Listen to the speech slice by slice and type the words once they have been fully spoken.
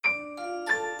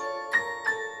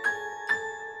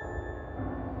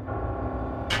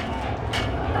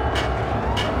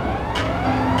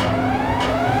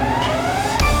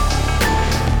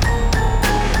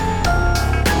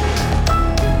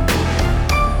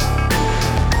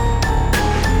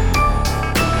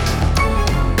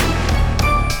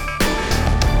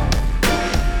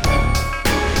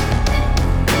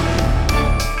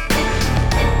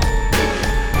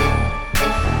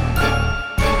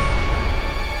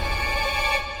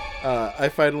I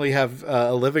finally have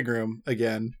a living room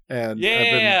again, and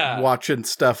Yeah. I've been watching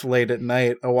stuff late at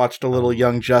night. I watched a little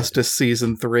Young Justice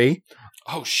season 3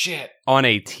 Oh shit! On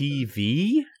a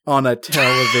TV? on a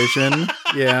television.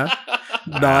 Yeah,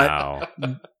 Wow.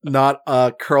 not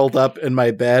curled up in my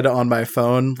bed on my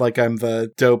phone like I'm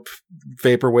the dope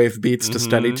vaporwave beats to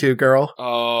study to girl.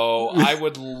 Oh, I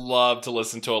would love to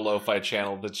listen to a lo-fi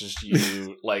channel that's just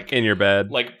you, like In your bed.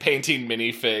 like painting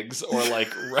minifigs or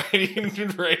like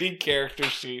writing character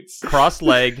sheets.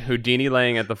 Cross-legged, Houdini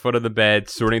laying at the foot of the bed,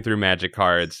 sorting through magic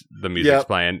cards. The music's Yep.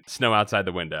 playing. Snow outside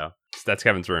the window. That's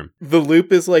Kevin's room. The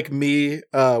loop is like me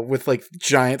with like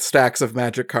giant stacks of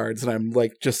magic cards, and I'm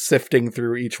like just sifting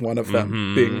through each one of them,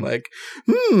 Mhm. being like,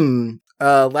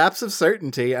 lapse of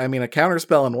certainty. I mean, a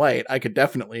counterspell in white. I could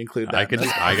definitely include that. I in could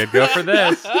this. go for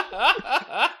this.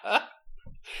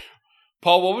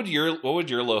 Paul, what would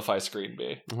your lo-fi screen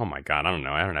be? Oh my god, I don't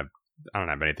know. I don't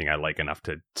have anything I like enough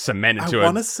to cement into I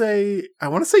want to say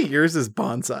yours is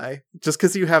bonsai, just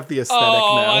because you have the aesthetic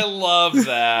I now. love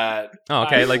that. Oh,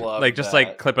 okay. I Like love just that.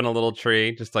 like clipping a little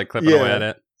tree, just like clipping away Yeah. at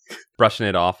it, brushing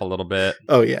it off a little bit.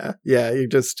 Oh yeah, yeah. You're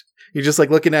just like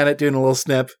looking at it, doing a little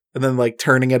snip, and then like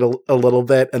turning it a little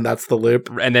bit, and that's the loop.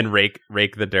 And then rake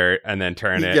the dirt, and then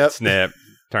turn it, Yep. snip,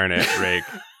 turn it, rake.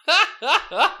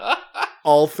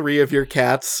 All three of your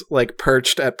cats like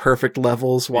perched at perfect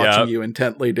levels, watching Yep. you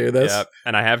intently do this. Yep.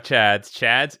 And I have Chad's.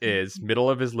 Chad's is middle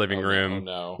of his living room,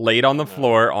 No. laid on the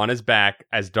floor on his back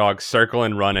as dogs circle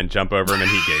and run and jump over him, and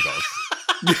he giggles.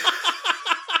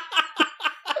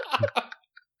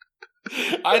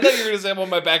 I thought you were going to say I'm on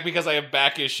my back because I have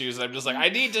back issues. And I'm just like, I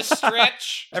need to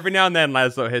stretch. Every now and then,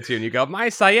 Laszlo hits you, and you go, "My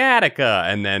sciatica,"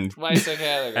 and then My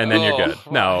sciatica. And then you're good.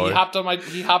 No. he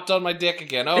hopped on my dick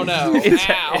again. Oh no! it's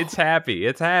Ow. it's happy.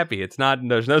 It's happy. It's not.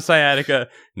 There's no sciatica.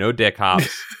 No dick hops.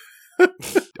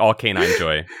 All canine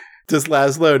joy. Does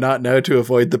Laszlo not know to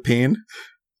avoid the peen?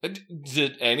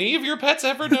 Did any of your pets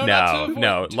ever know not to avoid?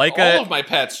 No. Like all of my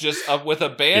pets just with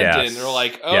abandon. Yes. They're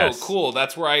like, oh, Yes. cool.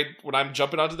 That's where when I'm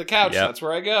jumping onto the couch. Yep. That's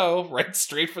where I go. Right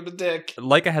straight for the dick.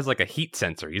 Leica has like a heat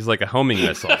sensor. He's like a homing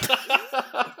missile.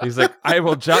 He's like, I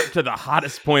will jump to the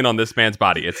hottest point on this man's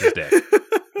body. It's his dick.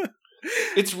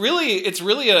 It's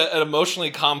really an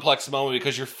emotionally complex moment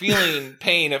because you're feeling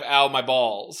pain of ow my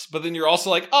balls, but then you're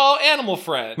also like, oh, animal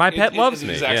friend. My pet loves in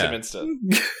the me, exact yeah. same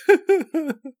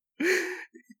instant.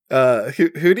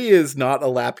 Hootie is not a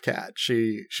lap cat.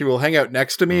 She will hang out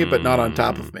next to me, but not on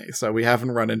top of me. So we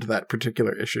haven't run into that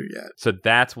particular issue yet. So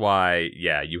that's why,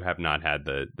 yeah, you have not had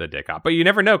the dick hop. But you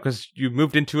never know because you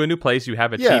moved into a new place. You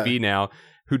have a Yeah. TV now.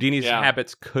 Houdini's Yeah.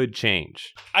 habits could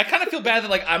change. I kind of feel bad that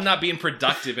like I'm not being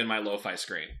productive in my lo-fi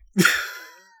screen.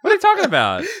 What are you talking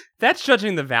about? That's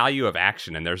judging the value of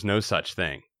action, and there's no such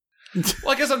thing.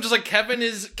 Well, I guess I'm just like Kevin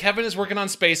is working on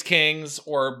Space Kings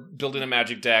or building a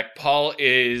magic deck. Paul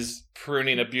is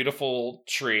pruning a beautiful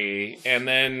tree, and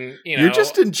then You're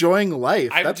just enjoying life.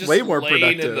 I'm That's just way more laying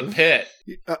productive. in the pit.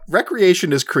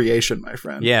 Recreation is creation, my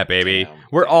friend. Yeah, baby. Damn,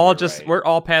 we're damn, all you're just right. we're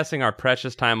all passing our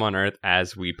precious time on Earth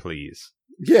as we please.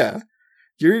 Yeah.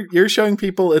 You're showing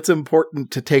people it's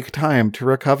important to take time to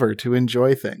recover, to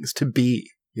enjoy things, to be,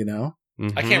 you know?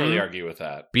 I can't really Mhm. argue with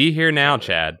that. Be here now,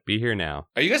 Chad. Be here now.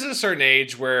 Are you guys at a certain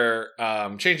age where,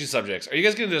 changing subjects, are you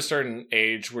guys getting to a certain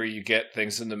age where you get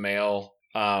things in the mail,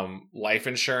 life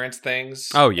insurance things?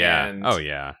 Oh yeah. And Oh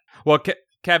yeah. Well,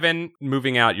 Kevin,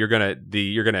 moving out, you're gonna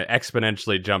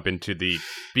exponentially jump into the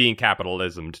being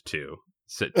capitalismed too.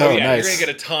 So, Oh, yeah, nice. you're going to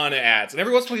get a ton of ads. And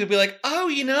every once in a while you'll be like,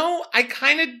 oh, I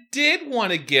kind of did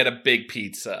want to get a big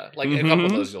pizza. Like a couple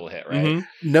of Mhm. those you'll hit, right? Mhm.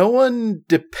 No one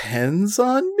depends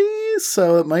on me,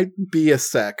 so it might be a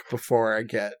sec before I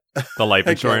get The life I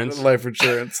get insurance. the life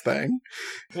insurance thing.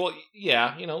 Well,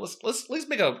 yeah, let's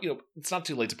make it's not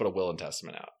too late to put a will and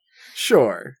testament out.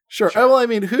 Sure. Sure. Oh, well, I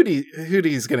mean,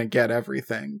 Hootie's gonna get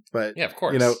everything, but Yeah, of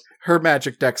course. you know, her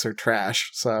magic decks are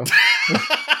trash, so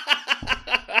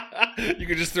You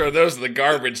could just throw those in the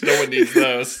garbage. No one needs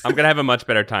those. I'm gonna have a much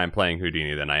better time playing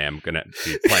Houdini than I am gonna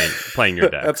be playing your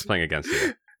decks, playing against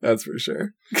you. that's for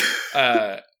sure.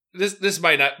 This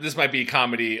might be a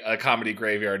comedy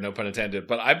graveyard, no pun intended,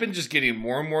 but I've been just getting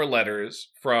more and more letters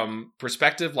from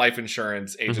prospective life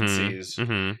insurance agencies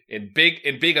Mhm. in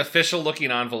big official looking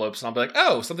envelopes, and I'll be like,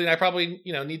 oh, something I probably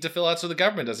need to fill out so the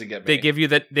government doesn't get me. They give you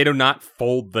that. They do not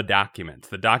fold the documents.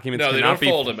 The documents no, they cannot don't be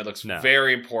fold them. It looks No.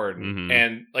 very important, Mhm.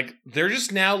 and like they're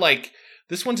just now like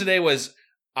this one today was.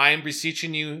 I am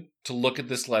beseeching you to look at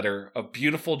this letter of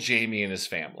beautiful Jamie and his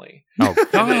family. Oh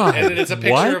God! And then it's a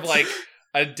picture What? of like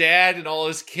a dad and all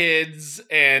his kids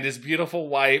and his beautiful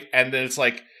wife, and then it's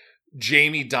like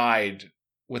Jamie died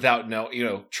without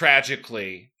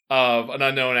tragically of an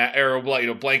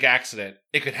unknown blank accident,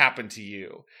 it could happen to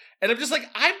you. And I'm just like,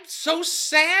 I'm so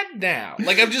sad now.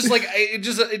 Like, I'm just like, it's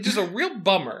just a real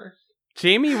bummer.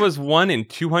 Jamie was 1 in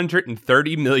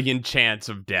 230 million chance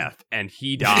of death, and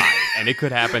he died, and it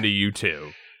could happen to you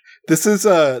too. This is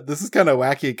kind of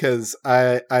wacky because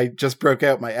I just broke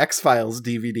out my X-Files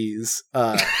DVDs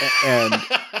and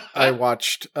I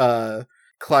watched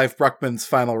Clive Bruckman's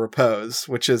Final Repose,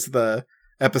 which is the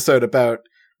episode about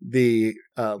the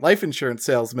life insurance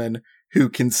salesman who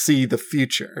can see the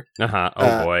future.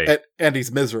 Oh boy. And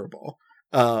he's miserable.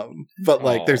 But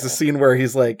like, there's a scene where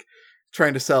he's like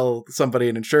trying to sell somebody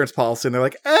an insurance policy, and they're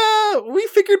like, we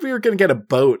figured we were going to get a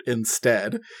boat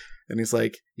instead. And he's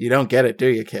like, you don't get it, do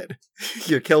you, kid?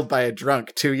 You're killed by a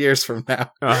drunk 2 years from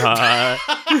now.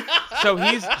 So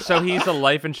he's a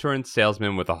life insurance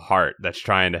salesman with a heart that's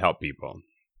trying to help people.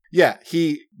 Yeah,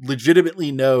 he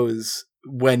legitimately knows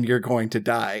when you're going to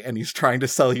die, and he's trying to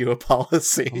sell you a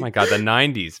policy. Oh my god, the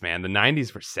 90s, man. The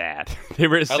 90s were sad. They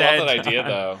were a sad I love that idea,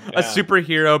 though. Yeah. A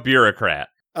superhero bureaucrat.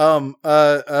 Boyle.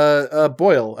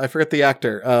 I forget the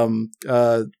actor.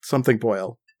 Something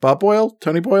Boyle. Bob Boyle?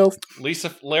 Tony Boyle?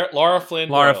 Laura Flynn.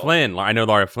 Laura Flynn. I know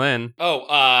Laura Flynn.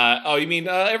 Oh, you mean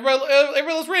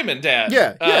everybody loves Raymond, Dad?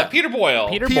 Yeah. Peter Boyle.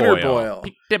 Peter Boyle.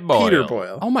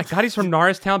 Oh my god, he's from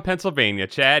Norristown, Pennsylvania.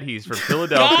 Chad, he's from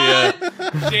Philadelphia.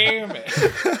 God damn it.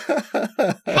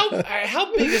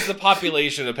 How big is the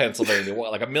population of Pennsylvania?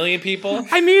 What, like 1 million people?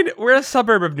 I mean, we're a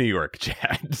suburb of New York,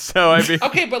 Chad. So I mean,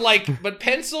 okay, but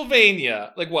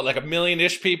Pennsylvania, like 1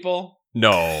 million-ish people?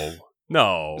 No.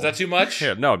 Is that too much?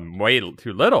 Yeah, no, way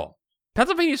too little.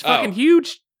 Pennsylvania's fucking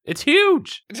huge. It's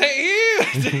huge. It's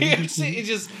huge. It's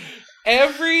just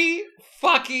every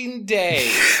fucking day.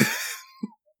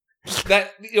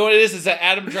 That, you know what it is? It's that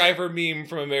Adam Driver meme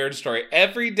from A Marriage Story.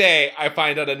 Every day I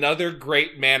find out another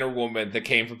great man or woman that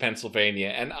came from Pennsylvania,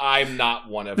 and I'm not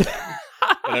one of them.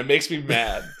 And it makes me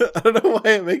mad. I don't know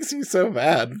why it makes you so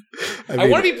mad. I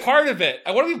want to be part of it.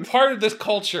 I want to be part of this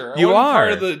culture. You are.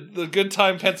 Part of the good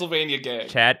time Pennsylvania gang.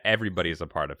 Chad, everybody is a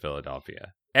part of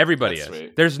Philadelphia. Everybody That's is.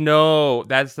 Sweet.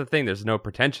 That's the thing. There's no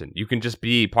pretension. You can just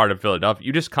be part of Philadelphia.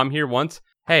 You just come here once.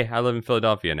 Hey, I live in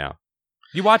Philadelphia now.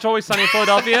 You watch Always Sunny in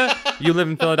Philadelphia? You live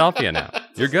in Philadelphia now.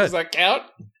 You're good. Does that count?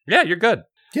 Yeah, you're good.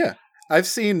 Yeah. I've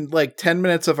seen like 10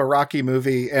 minutes of a Rocky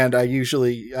movie, and I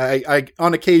usually, I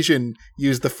on occasion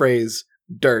use the phrase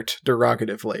dirt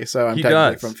derogatively. So I'm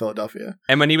technically from Philadelphia.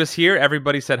 And when he was here,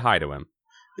 everybody said hi to him.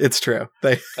 It's true.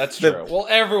 That's true. Well,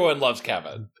 everyone loves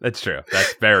Kevin. That's true.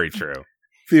 That's very true.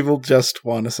 People just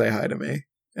want to say hi to me,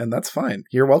 and that's fine.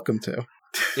 You're welcome to.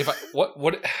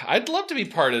 I'd love to be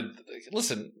part of.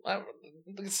 Listen,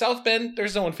 South Bend.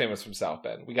 There's no one famous from South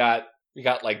Bend. We got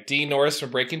like Dean Norris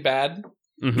from Breaking Bad.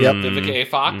 Mm-hmm. Yep. Vivica A.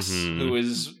 Fox, Mm-hmm. who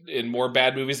is in more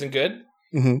bad movies than good.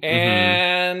 Mm-hmm.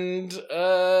 And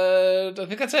I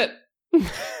think that's it.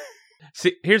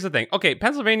 See, here's the thing. Okay,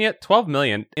 Pennsylvania, 12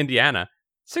 million. Indiana,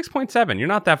 6.7. You're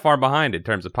not that far behind in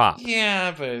terms of pop. Yeah,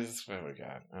 but it's what we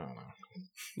got. I don't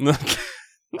know.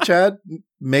 Chad,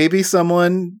 maybe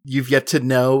someone you've yet to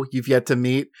know, you've yet to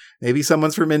meet. Maybe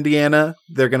someone's from Indiana.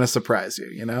 They're going to surprise you,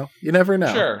 you know? You never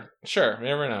know. Sure. You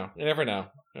never know.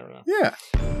 Yeah.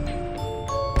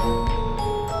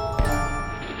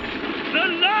 The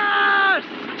last!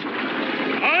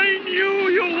 I knew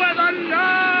you were the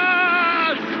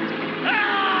last!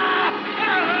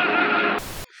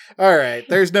 All right.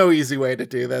 There's no easy way to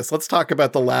do this. Let's talk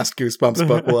about the last Goosebumps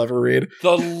book we'll ever read.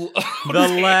 The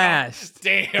last.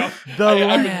 Damn. I've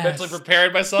been mentally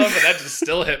prepared myself, but that just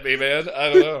still hit me, man.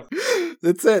 I don't know.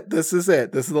 That's it. This is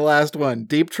it. This is the last one.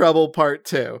 Deep Trouble Part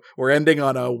 2. We're ending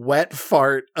on a wet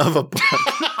fart of a book.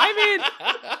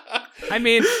 I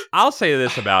mean, I'll say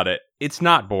this about it. It's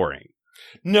not boring.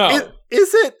 No.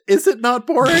 Is it not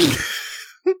boring?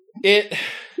 It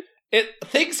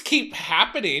things keep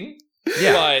happening.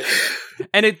 Yeah. But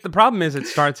And the problem is it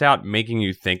starts out making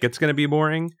you think it's going to be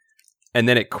boring, and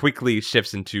then it quickly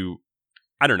shifts into,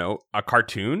 I don't know, a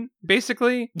cartoon,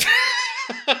 basically.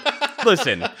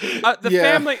 Listen,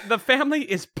 the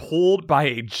family is pulled by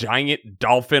a giant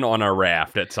dolphin on a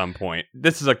raft at some point.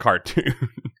 This is a cartoon.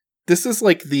 This is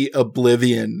like the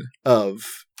Oblivion of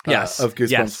Goosebumps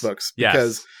Yes. books, Yes.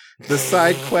 because the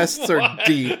side quests are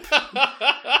deep.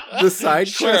 The side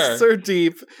quests are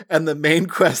deep, and the main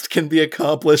quest can be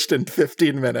accomplished in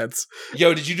 15 minutes.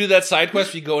 Yo, did you do that side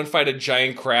quest where you go and fight a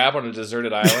giant crab on a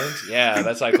deserted island? Yeah,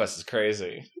 that side quest is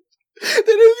crazy. They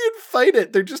don't even fight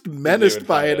it. They're just menaced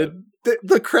by it. And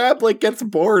the crab like gets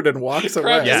bored and walks away.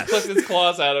 Crab just clips its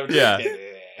claws out of it. Yeah.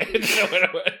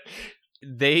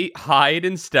 they hide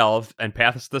in stealth and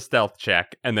pass the stealth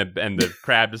check, and the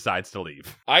crab decides to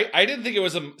leave. I didn't think it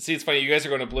was a... See, it's funny, you guys are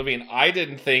going to Oblivion. I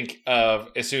didn't think of,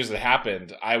 as soon as it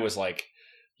happened, I was like,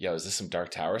 yo, is this some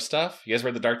Dark Tower stuff? You guys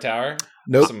read The Dark Tower?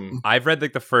 Nope. I've read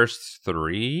like the first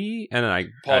 3, and then I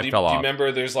fell off. Do you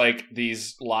remember there's like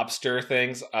these lobster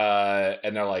things,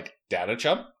 and they're like, data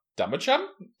chump? Dumba chump?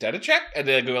 Data check? And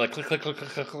they go like click, click, click, click,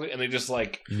 click, click, and they just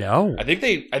like... No. I think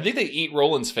they eat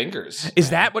Roland's fingers.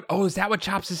 Is that what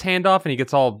chops his hand off, and he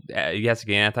gets all... he has to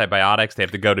get antibiotics? They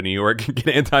have to go to New York and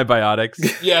get antibiotics?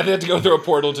 Yeah, they have to go through a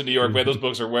portal to New York. Man, those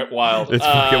books are wild. It's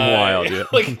fucking wild, yeah.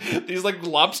 Like, these like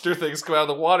lobster things come out of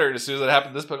the water, and as soon as that happened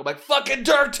in this book, I'm like, fucking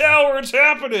Dark Tower, it's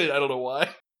happening! I don't know why.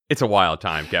 It's a wild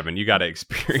time, Kevin. You got to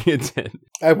experience it.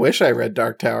 I wish I read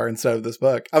Dark Tower instead of this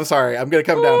book. I'm sorry. I'm going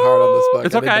to come down hard on this book.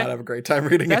 It's I okay. did not have a great time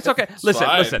reading That's it. okay.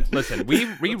 Listen. We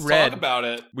Let's read talk about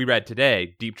it. We read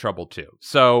today Deep Trouble 2.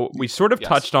 So we sort of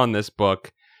touched on this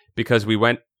book because we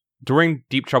went during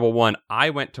Deep Trouble 1. I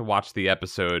went to watch the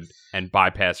episode and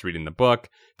bypass reading the book.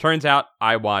 Turns out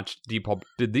I watched the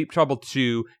Deep Trouble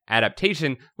 2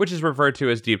 adaptation, which is referred to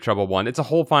as Deep Trouble 1. It's a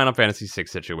whole Final Fantasy VI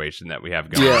situation that we have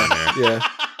going on there. Yeah.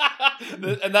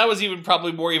 And that was even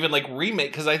probably more even like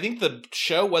remake, because I think the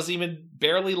show wasn't even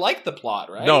barely like the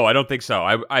plot, right? No, I don't think so.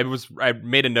 I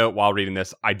made a note while reading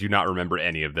this. I do not remember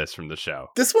any of this from the show.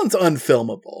 This one's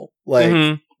unfilmable.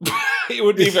 Like, It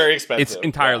would be very expensive. It's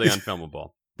entirely unfilmable.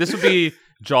 This would be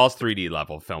Jaws 3D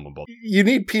level filmable. you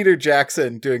need Peter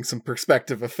Jackson doing some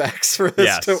perspective effects for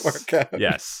this to work out.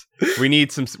 Yes. We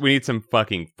need some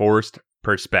fucking forced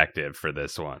perspective for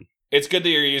this one. It's good that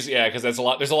you're using, because there's a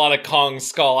lot of Kong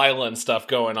Skull Island stuff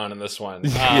going on in this one.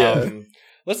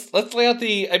 Let's lay out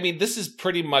this is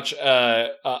pretty much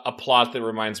a plot that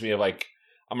reminds me of, like,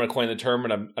 I'm going to coin the term,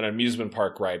 an amusement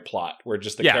park ride plot, where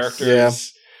just the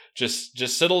characters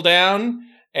just settle down,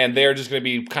 and they're just going to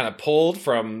be kind of pulled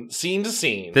from scene to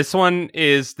scene. This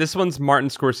one's Martin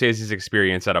Scorsese's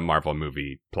experience at a Marvel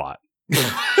movie plot.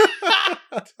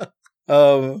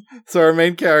 So our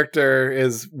main character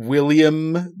is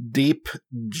William Deep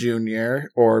Jr.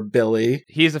 or Billy.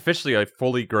 He's officially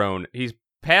he's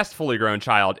past fully grown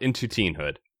child into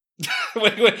teenhood.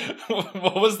 Wait,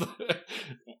 what was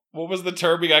the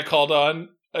term we got called on?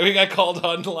 I think I called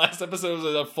on the last episode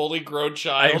as a fully grown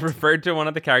child. I referred to one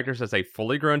of the characters as a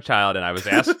fully grown child, and I was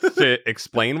asked to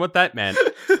explain what that meant.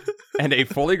 And a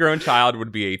fully grown child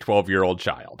would be a 12-year-old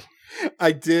child.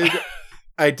 I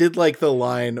did like the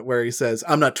line where he says,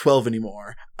 "I'm not 12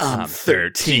 anymore. I'm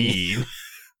 13."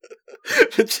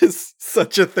 Which is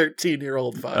such a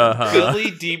 13-year-old vibe. Billy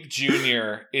Deep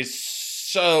Jr. is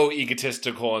so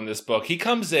egotistical in this book. He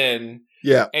comes in,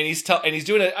 and he's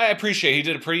doing it. I appreciate he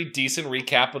did a pretty decent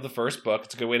recap of the first book.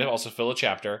 It's a good way to also fill a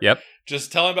chapter. Yep.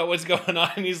 Just telling about what's going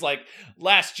on. And he's like,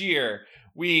 last year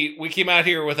we came out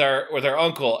here with our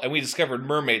uncle and we discovered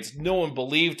mermaids. No one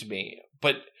believed me,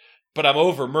 but I'm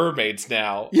over mermaids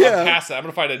now. Yeah. I'm past that. I'm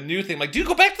going to find a new thing. I'm like, dude,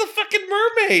 go back to the fucking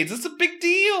mermaids. It's a big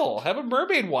deal. Have a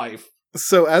mermaid wife.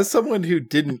 So as someone who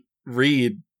didn't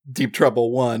read Deep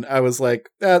Trouble 1, I was like,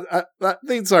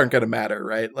 things aren't going to matter,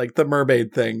 right? Like, the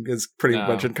mermaid thing is pretty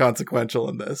much inconsequential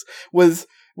in this. Was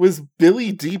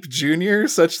Billy Deep Jr.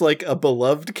 such like a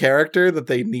beloved character that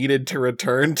they needed to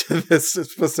return to this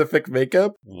specific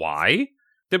makeup? Why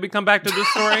did we come back to this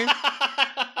story?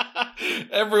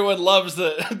 Everyone loves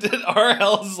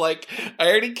RL's like, I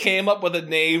already came up with a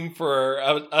name for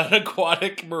an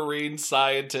aquatic marine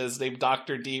scientist named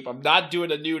Dr. Deep. I'm not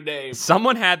doing a new name.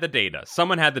 Someone had the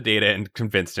data and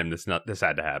convinced him this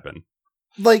had to happen.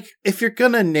 Like, if you're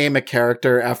gonna name a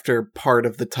character after part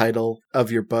of the title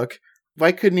of your book,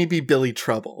 why couldn't he be Billy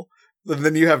Trouble? And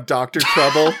then you have Dr.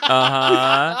 Trouble.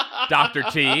 Dr.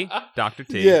 T.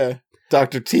 Yeah,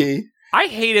 Dr. T. I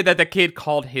hated that the kid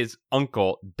called his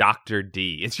uncle Dr.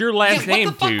 D. It's your last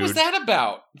name, dude. What the fuck was that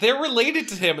about? They're related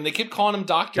to him, and they keep calling him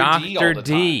Dr. D all the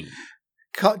time.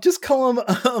 Just call him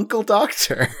Uncle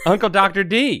Doctor. Uncle Dr.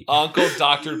 D. Uncle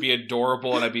Doctor would be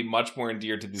adorable, and I'd be much more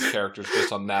endeared to these characters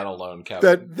just on that alone,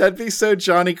 Kevin. That'd be so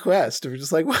Johnny Quest. We're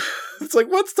just like, it's like,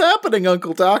 what's happening,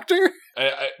 Uncle Doctor?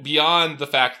 Beyond the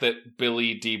fact that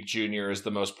Billy Deep Jr. is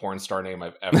the most porn star name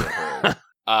I've ever heard.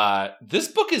 This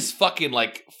book is fucking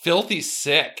like filthy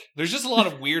sick. There's just a lot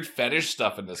of weird fetish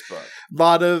stuff in this book.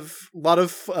 Lot of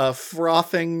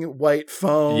frothing white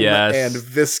foam and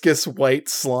viscous white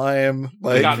slime.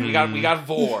 Like we got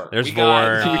vor. There's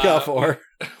vor. We got vor.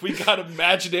 We got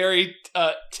imaginary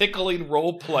tickling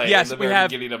role play. Yes, in the very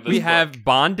beginning of this book. have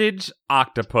bondage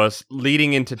octopus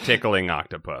leading into tickling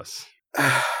octopus.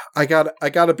 I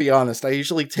gotta be honest. I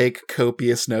usually take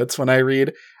copious notes when I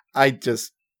read.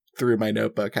 threw my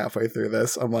notebook halfway through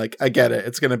this. I'm like, I get it.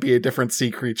 It's going to be a different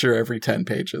sea creature every 10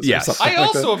 pages. Yes. Or something I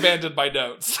like also abandoned my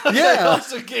notes. Yeah. I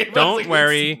also gave Don't us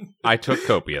worry. I took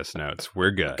copious notes. We're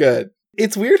good. that. Good.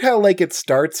 It's weird how like it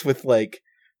starts with like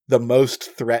the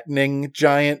most threatening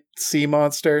giant sea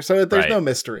monster. So there's Right. no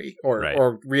mystery or Right.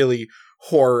 or really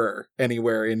horror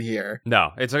anywhere in here.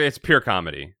 No, it's pure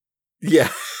comedy. Yeah.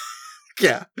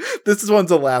 Yeah. This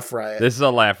one's a laugh riot. This is a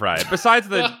laugh riot. Besides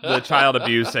the child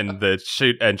abuse and the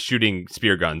shooting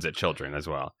spear guns at children as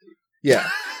well. Yeah.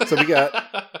 So we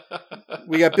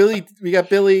got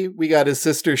Billy, we got his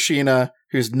sister Sheena,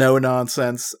 who's no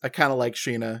nonsense. I kind of like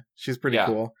Sheena. She's pretty Yeah.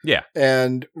 cool. Yeah.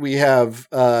 And we have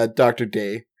Dr.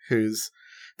 D, who's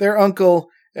their uncle,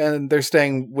 and they're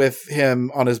staying with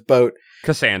him on his boat.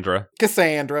 Cassandra.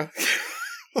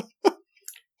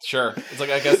 Sure. It's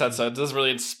like, I guess it doesn't really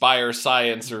inspire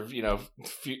science or,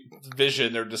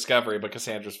 vision or discovery, but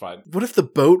Cassandra's fine. What if the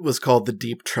boat was called the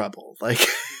Deep Trouble? Like,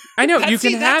 I know you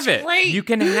can have that's it. great. You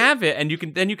can have it, and you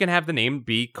can have the name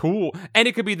be cool, and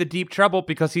it could be the Deep Trouble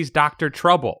because he's Dr.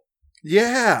 Trouble.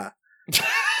 yeah.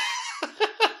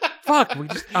 Fuck, we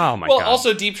just God. Well,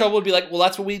 also Deep Trouble would be like, well,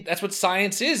 that's what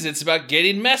science is. It's about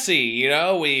getting messy,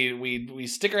 We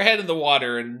stick our head in the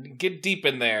water and get deep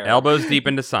in there. Elbows deep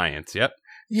into science. Yep.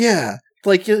 Yeah.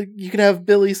 Like, you can have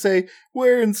Billy say,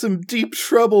 we're in some deep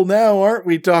trouble now, aren't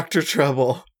we, Dr.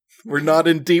 Trouble? We're not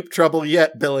in deep trouble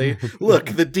yet, Billy. Look,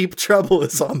 the deep trouble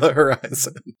is on the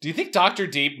horizon. Do you think Dr.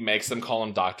 Deep makes them call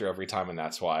him doctor every time, and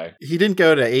that's why? He didn't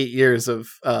go to 8 years of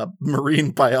marine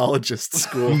biologist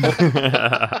school.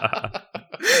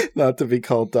 Not to be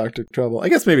called Dr. Trouble. I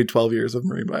guess maybe 12 years of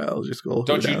marine biology school.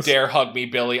 Don't you dare hug me,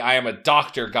 Billy. I am a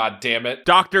doctor, goddammit.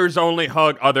 Doctors only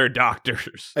hug other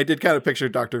doctors. I did kind of picture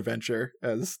Dr. Venture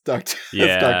as Dr. Yeah.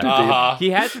 as Dr. Deep. Uh-huh. He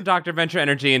had some Dr. Venture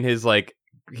energy in his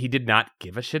he did not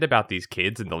give a shit about these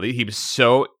kids in the league. He was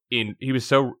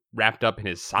so wrapped up in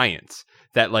his science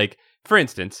that, for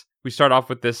instance, we start off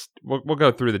with this. We'll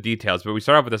go through the details, but we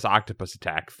start off with this octopus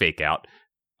attack fake out,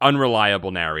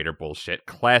 unreliable narrator bullshit,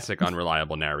 classic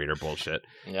unreliable narrator bullshit.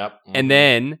 Yep. And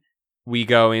then we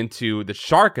go into the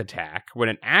shark attack when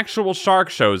an actual shark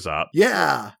shows up.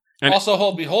 Yeah. And- also,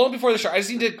 hold on before the shark. I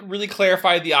just need to really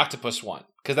clarify the octopus one,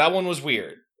 because that one was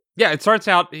weird. Yeah, it starts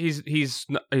out, he's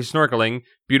snorkeling,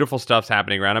 beautiful stuff's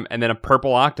happening around him, and then a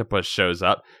purple octopus shows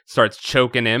up, starts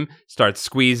choking him, starts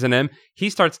squeezing him. He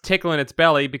starts tickling its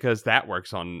belly because that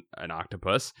works on an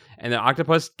octopus, and the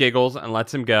octopus giggles and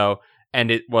lets him go, and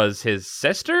it was his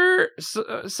sister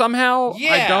somehow?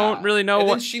 Yeah. I don't really know and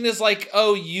what... then Sheena's like,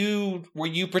 what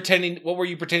were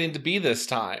you pretending to be this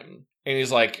time? And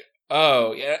he's like,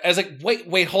 oh, yeah. I was like,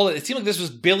 wait, hold it. It seemed like this was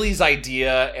Billy's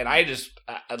idea, and I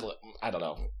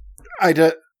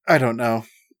don't know.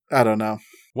 I don't know.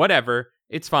 Whatever,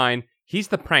 it's fine. He's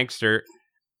the prankster.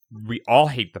 We all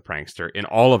hate the prankster in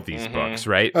all of these books,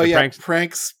 right? Oh, the yeah,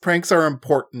 pranks are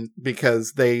important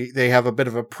because they have a bit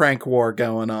of a prank war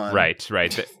going on. Right.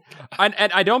 And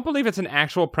I don't believe it's an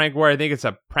actual prank war. I think it's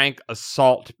a prank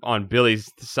assault on Billy's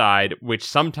side, which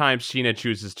sometimes Sheena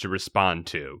chooses to respond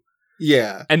to.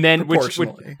 Yeah, And then, which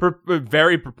proportionally.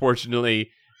 very proportionally,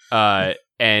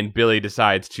 and Billy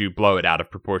decides to blow it out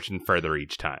of proportion further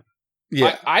each time.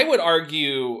 Yeah. I would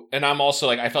argue, and I'm also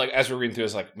I felt like as we're reading through,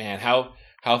 it's like, man, how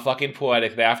fucking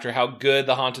poetic that after how good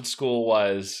the Haunted School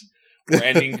was, we're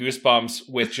ending Goosebumps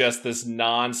with just this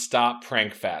nonstop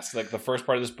prank fest. Like, the first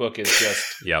part of this book is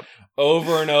just Yep.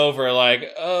 over and over,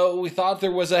 oh, we thought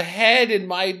there was a head in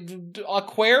my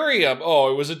aquarium.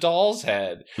 Oh, it was a doll's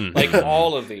head. Mhm. Like,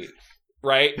 all of these,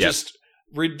 right? Yep. Just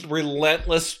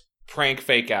relentless prank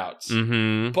fake outs.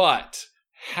 Mm-hmm. But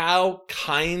how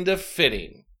kind of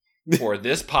fitting for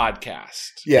this podcast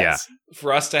Yes.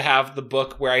 for us to have the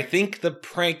book where I think the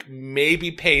prank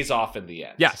maybe pays off in the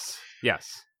end. Yes.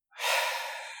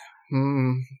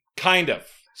 Kind of.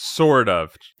 Sort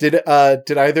of. Did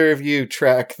either of you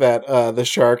track that the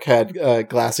shark had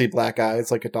glassy black eyes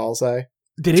like a doll's eye?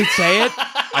 Did it say it?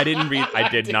 I didn't read. I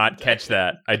did not catch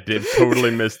that. I did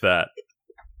totally miss that.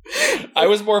 I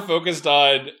was more focused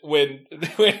on when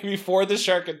before the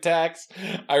shark attacks.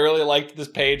 I really liked this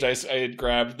page I had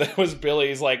grabbed. That was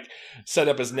Billy's set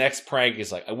up his next prank.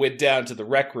 He's like, I went down to the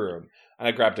rec room and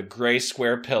I grabbed a gray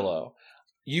square pillow.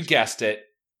 You guessed it.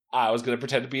 I was going to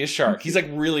pretend to be a shark. He's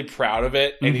really proud of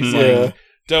it. And he's Yeah. like,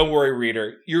 don't worry,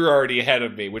 reader. You're already ahead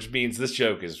of me, which means this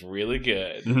joke is really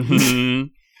good. Mhm.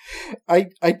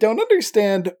 I don't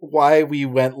understand why we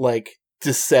went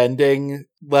descending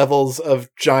levels of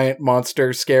giant monster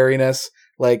scariness.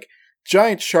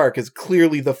 Giant shark is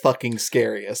clearly the fucking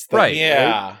scariest thing. Right.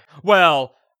 Yeah.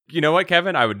 Well, You know what,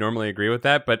 Kevin? I would normally agree with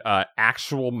that, but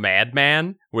actual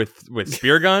madman with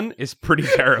spear gun is pretty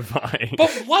terrifying.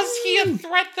 But was he a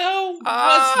threat, though?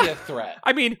 Was he a threat?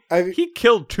 I mean, he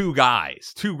killed 2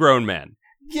 guys, 2 grown men.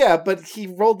 Yeah, but he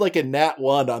rolled like a nat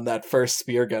 1 on that first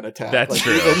spear gun attack. That's like,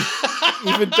 true.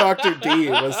 Even Dr. D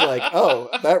was like, oh,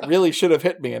 that really should have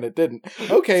hit me, and it didn't.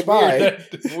 Okay, It's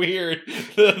bye. Weird.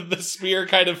 The spear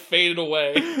kind of faded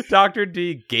away. Dr.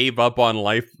 D gave up on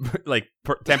life, like,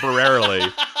 temporarily.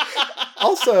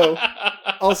 Also,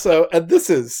 and this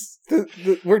is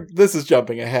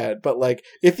jumping ahead, but like,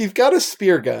 if you've got a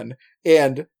spear gun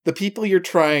and the people you're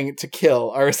trying to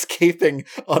kill are escaping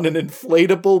on an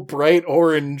inflatable bright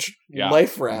orange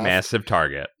life raft, Massive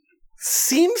target.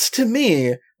 seems to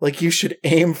me like you should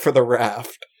aim for the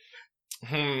raft.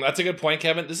 That's a good point,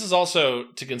 Kevin. This is also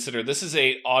to consider. This is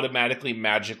a automatically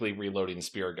magically reloading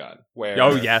spear gun. Where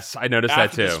Oh yes, I noticed that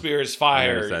after too. the spear is I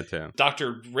fired, noticed that too.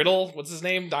 Dr. Riddle, what's his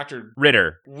name? Dr.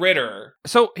 Ritter.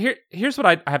 So Here's what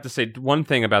I have to say. One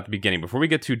thing about the beginning before we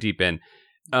get too deep in.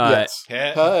 Yes.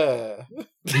 It's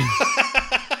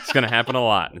gonna happen a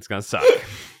lot. And it's gonna suck.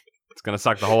 It's gonna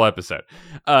suck the whole episode.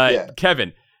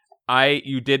 Kevin,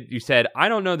 you said I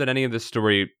don't know that any of this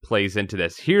story plays into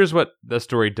this. Here's what the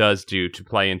story does do to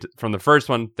play into from the first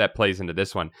one that plays into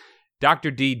this one. Dr.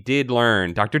 D did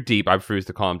learn. Dr. Deep, I refuse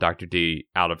to call him Dr. D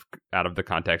out of the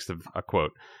context of a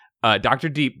quote. Dr.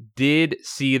 Deep did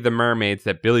see the mermaids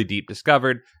that Billy Deep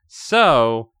discovered,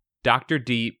 so Dr.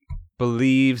 Deep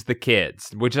believes the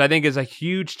kids, which I think is a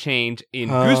huge change in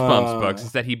Goosebumps books,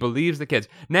 is that he believes the kids.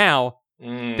 Now,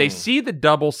 they see the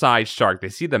double-sized shark. They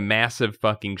see the massive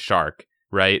fucking shark,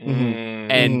 right?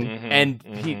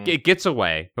 It gets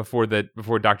away before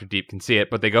Dr. Deep can see it,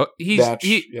 but they go,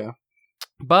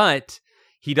 but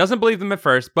he doesn't believe them at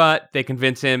first, but they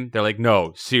convince him. They're like,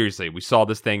 no, seriously, we saw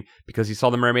this thing because he saw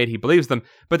the mermaid. He believes them,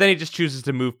 but then he just chooses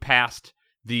to move past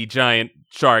the giant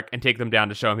shark and take them down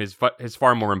to show him his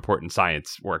far more important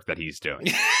science work that he's doing.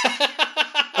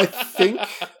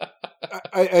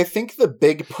 I think the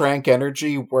big prank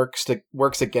energy works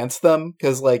against them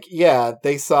because, like, yeah,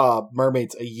 they saw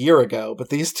mermaids a year ago, but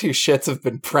these 2 shits have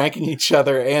been pranking each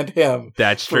other and him.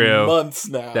 That's for true. Months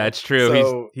now. That's true.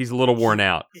 So he's a little worn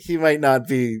out. He might not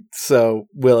be so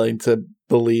willing to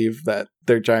believe that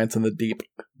they're giants in the deep.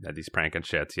 That these pranking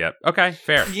shits. Yep. Okay.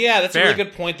 Fair. Yeah, that's fair. a really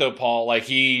good point, though, Paul. Like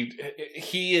he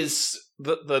is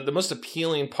the most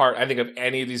appealing part, I think, of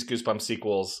any of these Goosebumps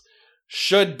sequels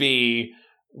should be.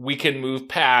 We can move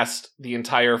past the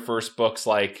entire first book's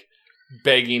like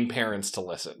begging parents to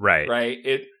listen. Right.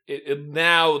 It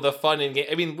now the fun in game.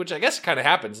 I mean, which I guess kind of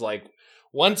happens. Like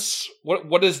once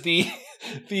what is the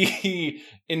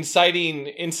inciting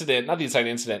incident? Not the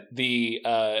inciting incident. The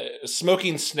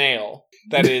smoking snail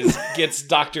that gets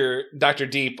Dr.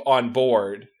 Deep on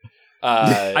board.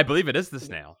 I believe it is the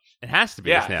snail. It has to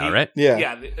be the snail, right?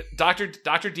 Yeah.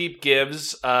 Dr. Deep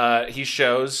gives. He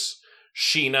shows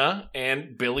Sheena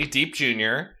and Billy Deep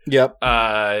Jr. Yep.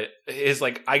 Is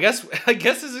like, I guess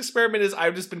his experiment is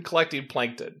I've just been collecting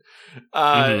plankton.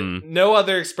 No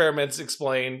other experiments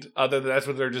explained other than that's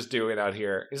what they're just doing out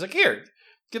here. He's like, here,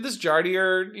 give this jar to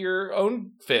your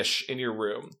own fish in your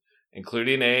room,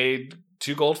 including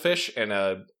 2 goldfish and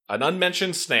an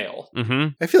unmentioned snail.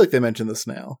 I feel like they mentioned the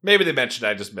snail. Maybe they mentioned it,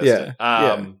 I just missed it.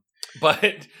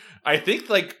 But I think,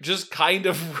 like, just kind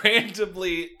of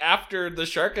randomly after the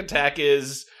shark attack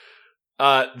is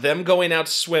them going out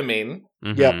swimming.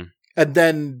 Yep. And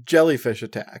then jellyfish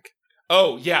attack.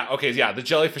 Oh, yeah. Okay, yeah. The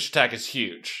jellyfish attack is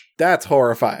huge. That's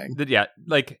horrifying. Yeah.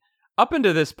 Like, up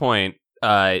until this point,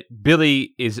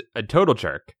 Billy is a total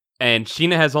jerk. And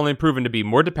Sheena has only proven to be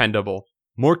more dependable,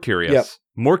 more curious,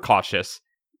 more cautious,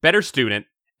 better student,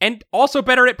 and also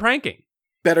better at pranking.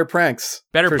 Better pranks.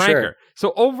 Better pranker. Sure.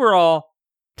 So overall,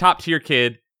 top tier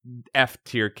kid, F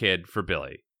tier kid for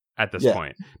Billy at this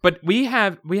point. But we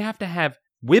have to have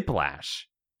whiplash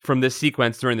from this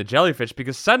sequence during the jellyfish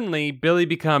because suddenly Billy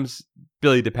becomes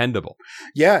Billy dependable.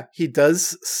 Yeah, he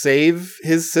does save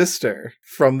his sister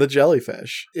from the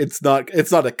jellyfish. It's not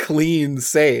a clean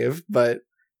save, but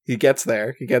he gets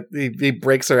there. He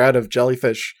breaks her out of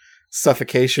jellyfish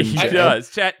suffocation. He does.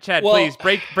 Chad, please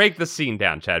break the scene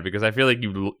down, Chad, because I feel like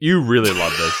you really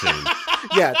love this scene.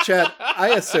 Yeah, Chad, I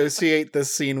associate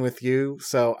this scene with you,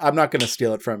 so I'm not going to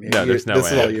steal it from you. No, there's no way.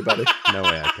 This is all you, buddy. No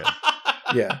way I could.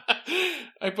 Yeah.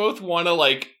 I both want to,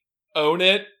 like, own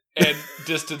it and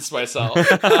distance myself.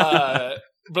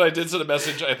 But I did send a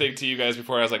message, I think, to you guys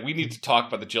before. I was like, we need to talk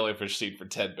about the jellyfish scene for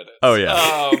 10 minutes. Oh,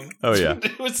 yeah.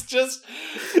 It was just...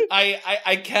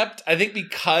 I think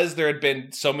because there had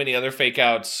been so many other fake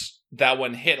outs that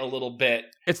one hit a little bit.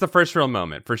 It's the first real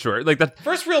moment for sure. Like the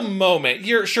first real moment.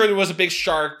 You're sure there was a big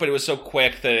shark, but it was so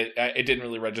quick that it didn't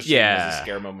really register as a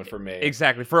scare moment for me.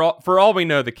 Exactly. For all we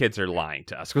know, the kids are lying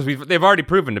to us because they've already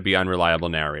proven to be unreliable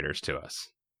narrators to us.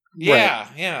 Yeah,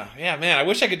 right. Yeah, man. I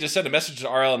wish I could just send a message to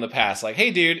RL in the past, like,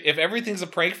 "Hey, dude, if everything's a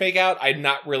prank fake out, I'm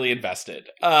not really invested."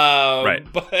 Right.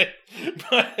 But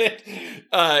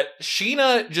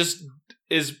Sheena just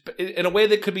is in a way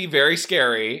that could be very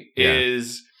scary. Yeah.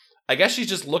 Is I guess she's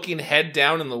just looking head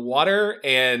down in the water,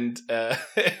 and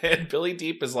Billy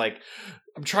Deep is like,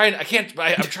 I'm trying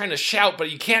to shout, but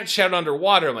you can't shout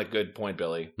underwater. I'm like, good point,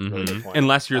 Billy. Mm-hmm. Really good point.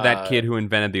 Unless you're that kid who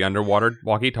invented the underwater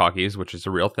walkie-talkies, which is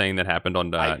a real thing that happened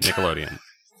on Nickelodeon.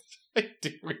 I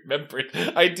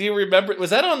do remember it. Was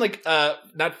that on like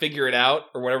not Figure It Out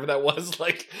or whatever that was?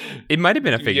 Like, it might have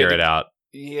been a Figure It Out.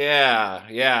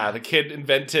 Yeah. The kid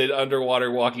invented underwater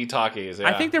walkie-talkies. Yeah.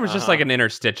 I think there was just like an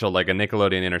interstitial, like a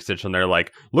Nickelodeon interstitial, and they're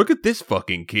like, look at this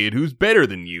fucking kid who's better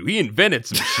than you. He invented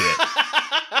some shit.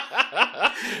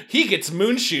 He gets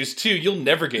moon shoes too. You'll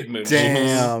never get moon shoes.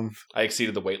 Damn. I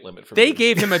exceeded the weight limit for They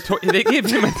gave him a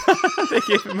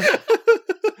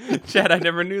Chad, I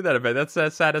never knew that about. That's the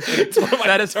saddest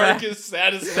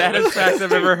fact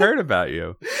I've ever heard about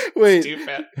you. Wait,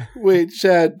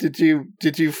 Chad, did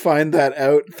you find that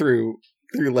out through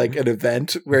like an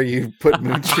event where you put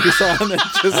moon shoes on and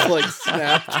just like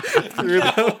snapped through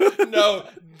them? No,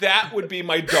 that would be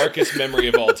my darkest memory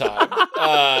of all time.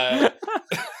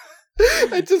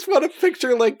 I just want to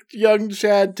picture like young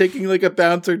Chad taking like a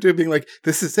bounce or two, being like,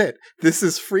 "This is it. This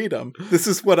is freedom. This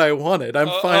is what I wanted. I'm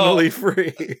finally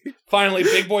free. Finally,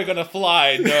 big boy gonna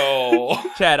fly." No,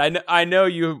 Chad, I know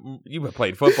you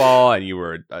played football and you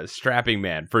were a strapping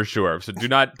man for sure. So do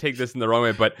not take this in the wrong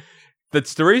way, but the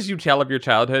stories you tell of your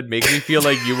childhood make me feel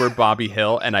like you were Bobby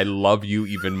Hill, and I love you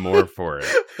even more for it.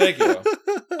 Thank you.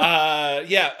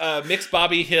 Mix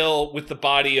Bobby Hill with the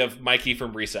body of Mikey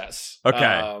from Recess.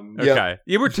 Okay. Okay.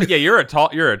 Yep. You're a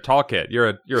tall kid. You're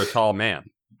a tall man.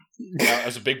 I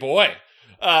was a big boy.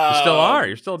 You still are.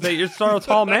 You're still a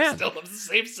tall man. Still of the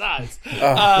same size.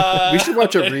 We should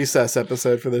watch a Recess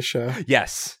episode for this show.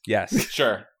 Yes.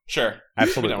 Sure.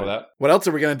 Absolutely. With that. What else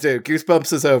are we going to do?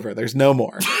 Goosebumps is over. There's no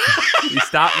more. He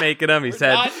stopped making them. He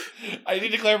said... I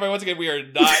need to clarify once again, we are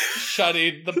not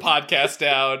shutting the podcast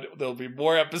down. There'll be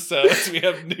more episodes. We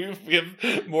have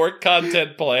more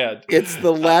content planned. It's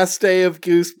the last day of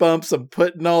Goosebumps. I'm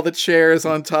putting all the chairs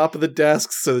on top of the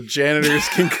desks so the janitors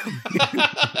can come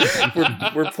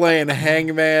in. We're playing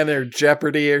Hangman or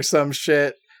Jeopardy or some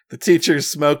shit. The teacher's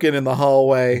smoking in the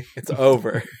hallway. It's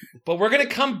over. But we're going to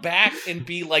come back and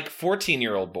be like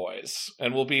 14-year-old boys.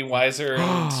 And we'll be wiser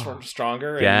and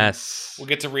stronger. And yes. We'll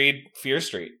get to read Fear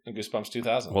Street in Goosebumps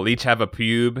 2000. We'll each have a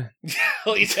pube.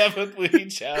 We'll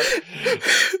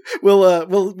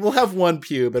have one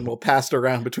pube and we'll pass it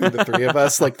around between the three of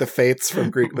us like the Fates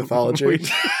from Greek mythology.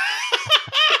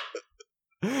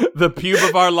 The pube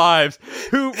of our lives.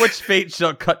 Which fate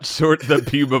shall cut short the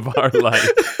pube of our life?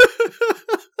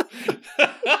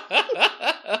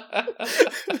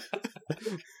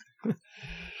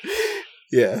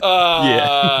 Yeah.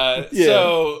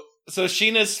 So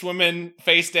Sheena's swimming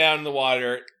face down in the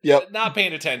water, not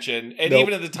paying attention. And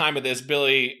even at the time of this,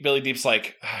 Billy Deep's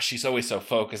like, she's always so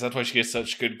focused. That's why she gets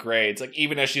such good grades. Like,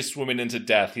 even as she's swimming into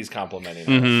death, he's complimenting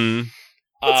her. Mm-hmm.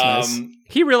 That's nice.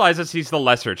 He realizes he's the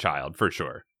lesser child, for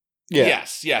sure. Yeah.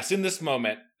 Yes. In this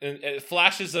moment, and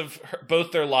flashes of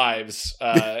both their lives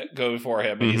go before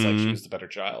him, and he's like, she was the better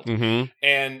child. Mm-hmm.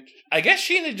 And I guess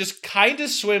Sheena just kind of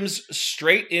swims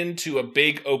straight into a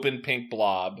big open pink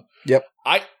blob. Yep.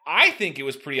 I think it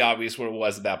was pretty obvious what it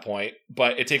was at that point,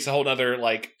 but it takes a whole nother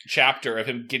like chapter of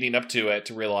him getting up to it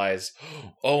to realize,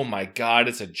 oh my god,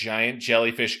 it's a giant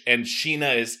jellyfish, and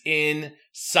Sheena is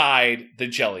inside the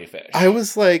jellyfish. I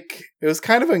was like, it was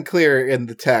kind of unclear in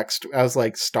the text. I was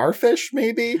like, starfish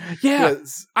maybe? Yeah.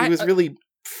 It was really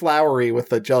flowery with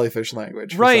the jellyfish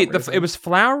language. Right. It was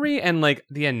flowery, and like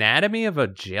the anatomy of a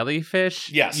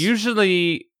jellyfish. Yes.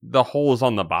 Usually the hole is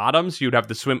on the bottom, so you'd have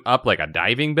to swim up like a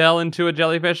diving bell into a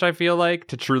jellyfish, I feel like,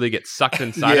 to truly get sucked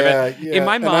inside of it. Yeah. In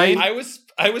my mind, I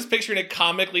was picturing it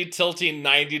comically tilting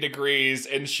 90 degrees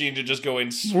and Sheena just going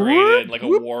straight in like a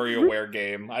WarioWare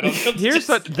game. I don't know.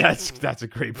 That's a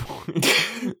great point.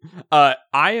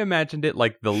 I imagined it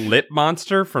like the lip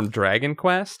monster from Dragon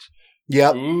Quest.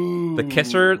 Yep. Ooh. The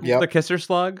kisser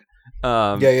slug.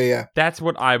 Yeah. That's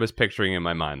what I was picturing in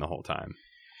my mind the whole time.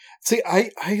 See, I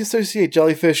associate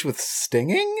jellyfish with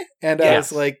stinging, and I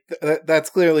was like, that's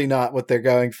clearly not what they're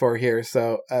going for here.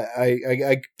 So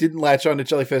I didn't latch on to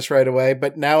jellyfish right away,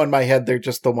 but now in my head, they're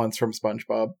just the ones from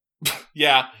SpongeBob.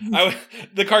 Yeah,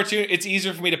 the cartoon. It's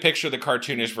easier for me to picture the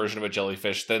cartoonish version of a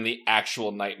jellyfish than the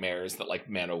actual nightmares that like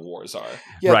Man-O-Wars are.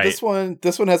 Yeah, Right. this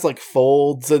one has like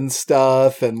folds and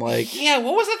stuff, and like Yeah,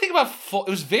 what was that thing about? It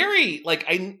was very like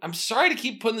I'm sorry to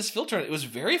keep putting this filter on. It was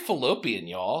very fallopian,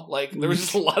 y'all. Like there was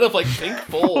just a lot of like pink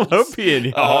folds. Fallopian,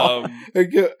 y'all. are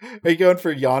you going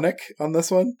for Yannick on this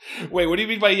one? Wait, what do you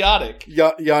mean by Yannick?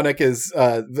 Yannick is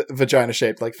vagina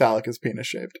shaped, like Phallic is penis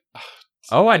shaped.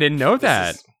 Oh, I didn't know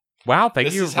that. Wow,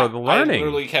 thank you for the learning.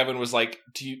 Literally, Kevin was like,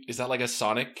 is that like a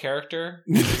Sonic character?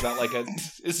 Is that like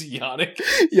is Yannick?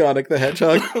 Yannick the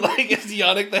Hedgehog? Like, is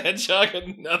Yannick the Hedgehog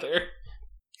another?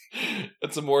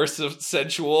 It's a more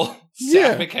sensual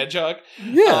sapphic hedgehog.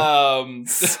 Yeah.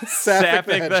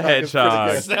 Sapphic the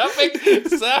Hedgehog. Sapphic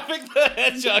the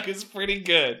Hedgehog is pretty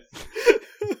good.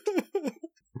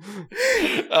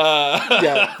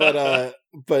 Yeah,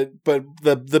 but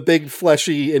the big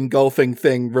fleshy engulfing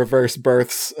thing reverse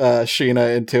births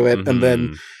Sheena into it, and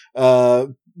then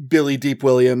Billy Deep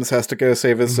Williams has to go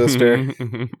save his sister.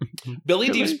 Billy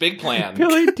Deep's big plan.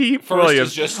 Billy Deep First Williams.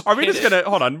 is just Are we just hit gonna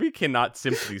hold on? We cannot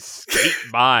simply skate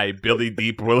by Billy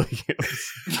Deep Williams,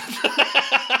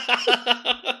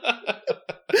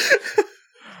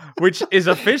 which is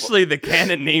officially the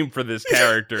canon name for this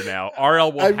character now.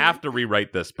 RL will have to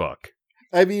rewrite this book.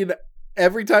 I mean,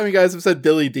 every time you guys have said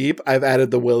Billy Deep, I've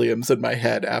added the Williams in my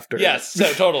head after. Yes,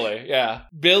 so totally, yeah.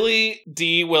 Billy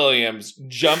D. Williams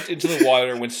jumped into the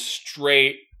water and went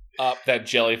straight up that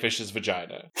jellyfish's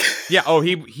vagina. Yeah. Oh,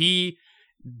 he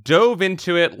dove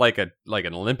into it like an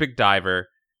Olympic diver,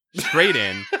 straight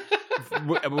in,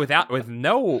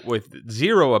 with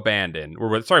zero abandon, or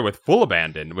with full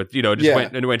abandon,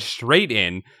 went straight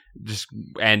in,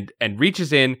 and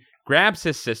reaches in. Grabs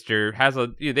his sister,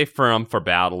 they firm for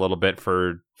bout a little bit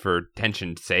for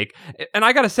tension's sake. And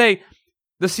I gotta say,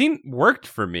 the scene worked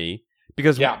for me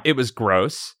because it was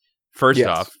gross, first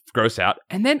off, gross out,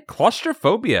 and then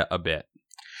claustrophobia a bit.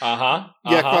 Yeah,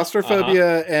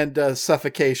 claustrophobia and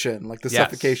suffocation, like the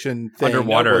suffocation thing.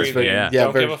 Underwater,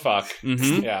 don't give a fuck.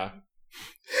 Mm-hmm. Yeah.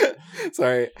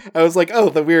 Sorry, I was like, oh,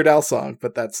 the Weird Al song,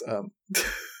 but that's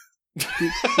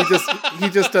he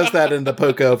just does that in the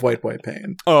polka of White Boy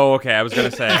Pain. Oh, okay. I was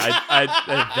gonna say,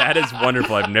 I that is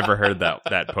wonderful. I've never heard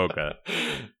that polka.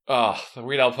 Oh, the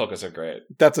Weird Al polkas are great.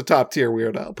 That's a top tier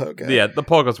Weird Al polka. Yeah, the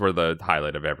polkas were the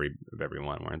highlight of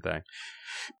everyone, weren't they?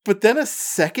 But then a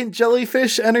second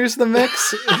jellyfish enters the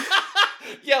mix.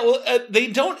 Yeah, well, they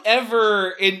don't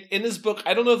ever in this book.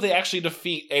 I don't know if they actually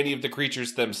defeat any of the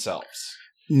creatures themselves.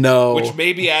 No, which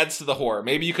maybe adds to the horror.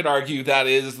 Maybe you could argue that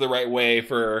is the right way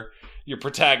for your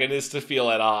protagonist to feel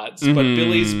at odds. Mm-hmm. But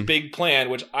Billy's big plan,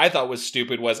 which I thought was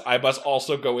stupid, was I must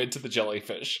also go into the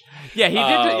jellyfish. Yeah, he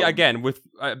did, again, with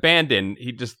abandon,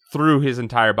 he just threw his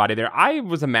entire body there. I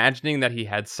was imagining that he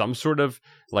had some sort of,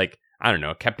 like, I don't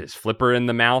know, kept his flipper in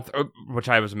the mouth, which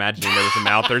I was imagining there was a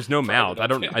mouth. There's no mouth. I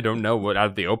don't know what, out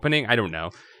of the opening, I don't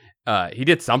know. He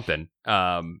did something.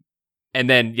 And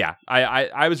then, yeah,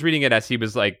 I was reading it as he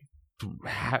was, like,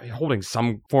 holding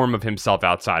some form of himself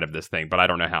outside of this thing, but I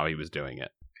don't know how he was doing it.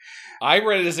 I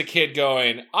read it as a kid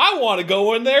going, I want to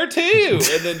go in there too.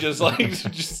 And then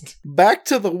just back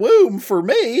to the womb for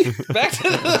me. Back to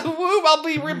the womb. I'll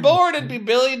be reborn and be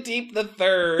Billy Deep the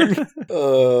Third.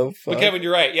 Oh, fuck. But Kevin,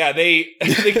 you're right. Yeah, they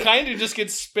kind of just get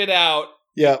spit out.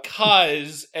 Yeah.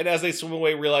 Because, and as they swim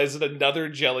away, realize that another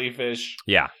jellyfish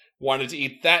wanted to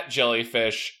eat that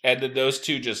jellyfish. And then those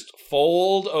two just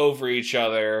fold over each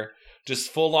other.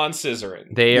 Just full on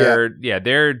scissoring.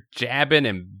 They're jabbing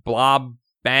and blob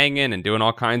banging and doing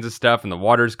all kinds of stuff, and the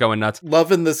water's going nuts.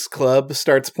 Love in This Club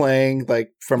starts playing, like,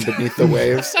 from beneath the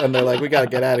waves, and they're like, we gotta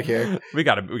get out of here. We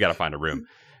gotta find a room.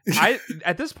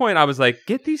 At this point, I was like,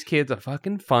 get these kids a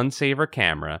fucking Fun Saver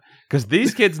camera, because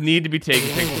these kids need to be taking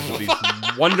pictures of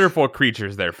these wonderful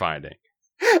creatures they're finding.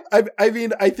 I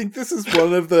mean, I think this is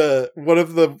one of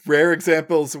the rare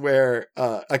examples where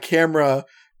a camera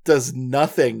does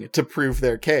nothing to prove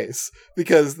their case,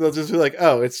 because they'll just be like,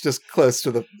 oh, it's just close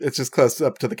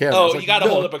up to the camera. Oh, like, you got to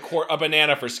hold up a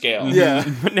banana for scale. Yeah.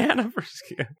 Banana for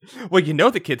scale. Well, you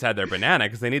know the kids had their banana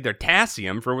because they need their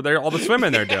potassium for all the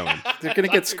swimming they're doing. They're going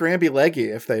to get scramby leggy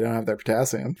if they don't have their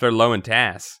potassium. They're low in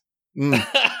TAS.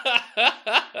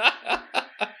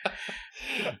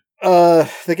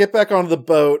 They get back onto the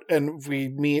boat and we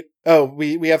meet. Oh,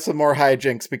 we have some more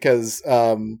hijinks because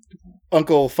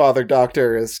Uncle Father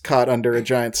Doctor is caught under a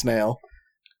giant snail,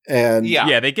 and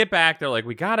they get back. They're like,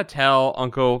 we gotta tell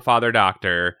Uncle Father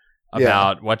Doctor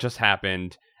about what just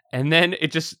happened, and then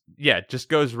it just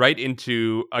goes right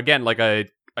into, again, like a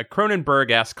a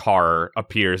Cronenberg-esque horror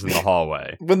appears in the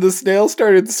hallway. When the snail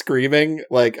started screaming,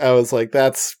 like, I was like,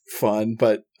 that's fun,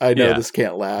 but I know this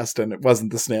can't last, and it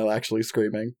wasn't the snail actually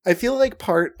screaming. I feel like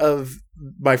part of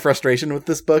my frustration with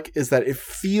this book is that it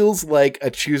feels like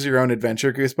a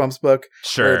choose-your-own-adventure Goosebumps book,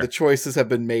 Sure. where the choices have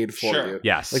been made for you.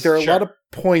 Yes. Like, there are a lot of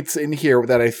points in here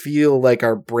that I feel like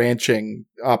are branching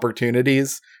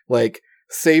opportunities, like,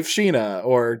 save Sheena,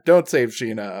 or don't save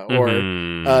Sheena,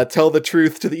 or tell the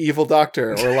truth to the evil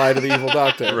doctor, or lie to the evil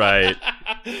doctor. Right.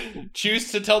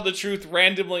 Choose to tell the truth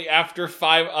randomly after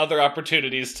 5 other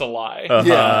opportunities to lie.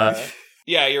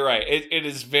 Yeah, you're right. It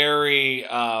is very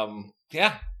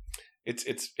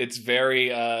It's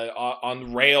very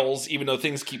on rails, even though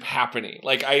things keep happening.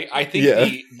 Like I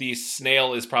think the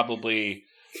snail is probably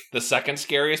the second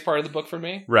scariest part of the book for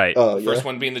me. Right. The first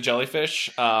one being the jellyfish,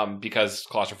 because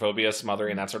claustrophobia,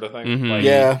 smothering, that sort of thing.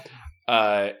 Mm-hmm.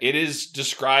 It is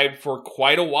described for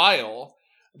quite a while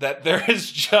that there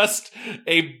is just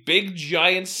a big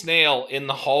giant snail in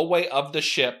the hallway of the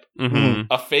ship. Mm-hmm.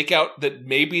 A fake out that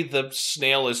maybe the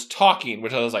snail is talking,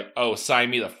 which I was like, oh, sign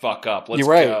me the fuck up. Let's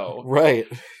go. Right.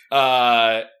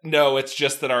 No, it's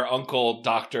just that our uncle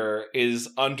doctor is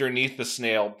underneath the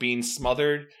snail being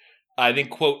smothered. I think,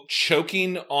 quote,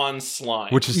 choking on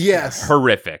slime. Which is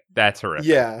horrific. That's horrific.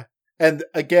 Yeah. And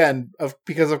again,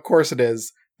 because of course it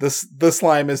is, the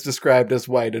slime is described as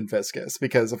white and viscous,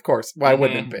 because of course, why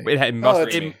wouldn't it be?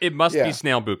 It must be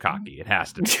snail bukkake. It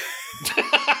has to be.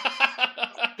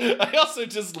 I also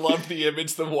just love the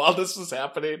image that while this was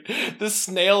happening, the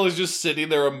snail is just sitting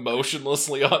there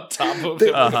emotionlessly on top of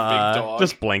him like a big dog.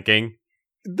 Just blinking.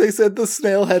 They said the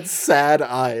snail had sad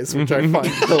eyes, which I find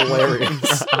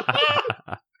hilarious.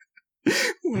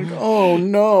 Like, oh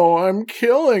no, I'm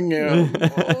killing him.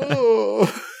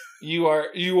 Oh. You are,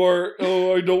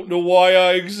 oh, I don't know why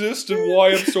I exist and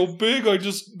why I'm so big. I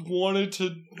just wanted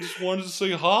to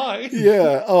say hi.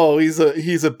 Yeah. Oh, he's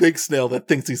a big snail that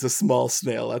thinks he's a small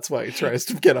snail. That's why he tries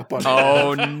to get up on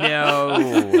Oh,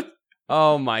 no.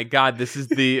 Oh my God! This is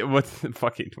the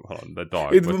the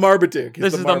dog. It's the Marmaduke.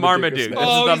 This is the Marmaduke.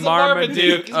 Oh, this is the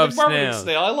Marmaduke of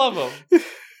snail. I love him.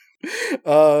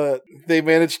 They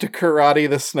managed to karate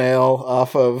the snail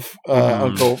off of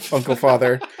Uncle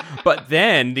Father. But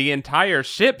then the entire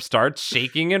ship starts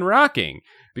shaking and rocking.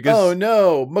 Because oh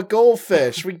no,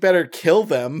 McGoldfish! We better kill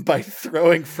them by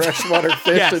throwing freshwater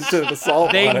fish into the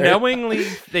salt they water.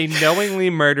 They knowingly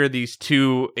murder these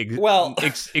two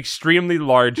extremely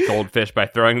large goldfish by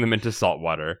throwing them into salt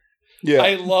water. Yeah,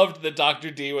 I loved that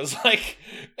Dr. D was like,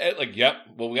 yep,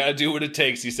 well, we gotta do what it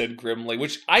takes, he said grimly,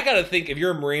 which I gotta think, if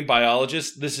you're a marine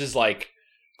biologist, this is like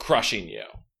crushing you.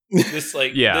 This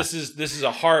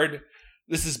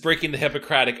this is breaking the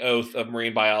Hippocratic oath of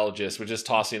marine biologists, which is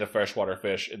tossing a freshwater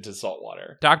fish into salt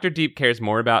water. Dr. Deep cares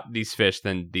more about these fish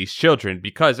than these children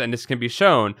because, and this can be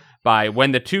shown by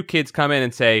when the two kids come in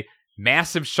and say,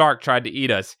 massive shark tried to eat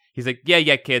us. He's like,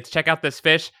 yeah, kids, check out this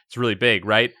fish. It's really big,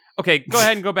 right? Okay, go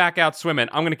ahead and go back out swimming.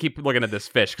 I'm going to keep looking at this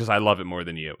fish because I love it more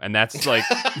than you. And that's like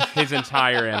his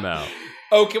entire MO.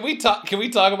 Oh, can we talk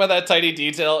about that tiny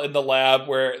detail in the lab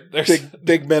where there's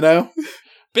big minnow?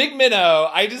 Big minnow.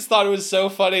 I just thought it was so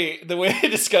funny the way he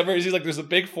discovers. He's like, there's a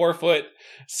big 4-foot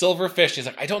silver fish. He's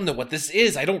like, I don't know what this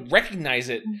is. I don't recognize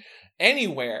it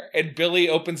anywhere. And Billy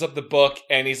opens up the book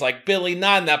and he's like, Billy,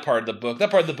 not in that part of the book.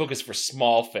 That part of the book is for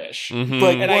small fish. Mm-hmm.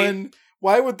 But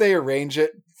why would they arrange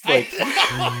it? Like, the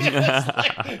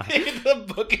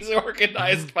book is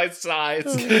organized by size.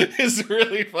 It's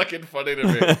really fucking funny to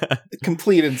me.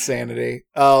 Complete insanity.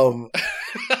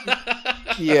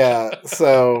 Yeah.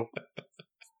 So,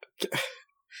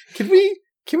 can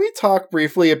we talk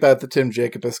briefly about the Tim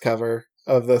Jacobus cover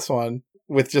of this one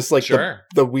with just like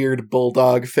the weird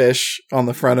bulldog fish on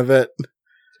the front of it?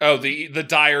 Oh, the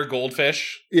dire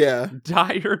goldfish? Yeah.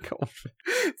 Dire goldfish.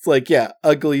 It's like,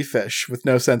 ugly fish with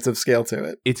no sense of scale to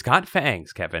it. It's got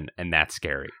fangs, Kevin, and that's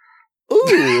scary.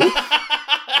 Ooh.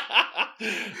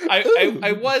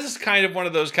 I was kind of one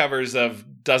of those covers of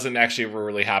doesn't actually ever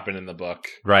really happen in the book.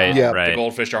 Right, right. The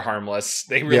goldfish are harmless.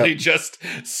 They really just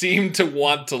seem to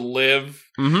want to live.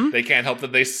 Mm-hmm. They can't help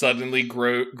that they suddenly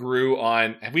grew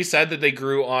on... Have we said that they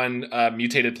grew on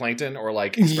mutated plankton or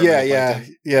like... Yeah.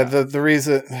 The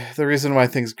reason why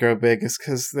things grow big is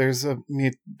because there's a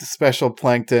special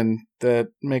plankton that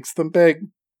makes them big.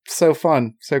 So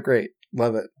fun. So great.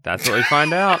 Love it. That's what we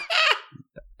find out.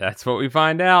 That's what we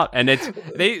find out, and it's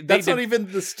That's not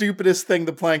even the stupidest thing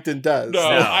the plankton does.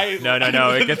 No.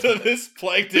 It gets this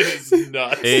plankton is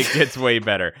nuts. It gets way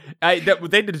better. They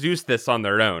deduced this on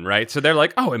their own, right? So they're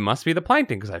like, "Oh, it must be the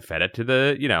plankton because I fed it to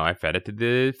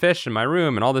the fish in my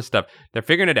room and all this stuff." They're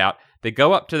figuring it out. They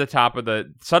go up to the top of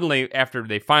suddenly, after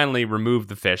they finally remove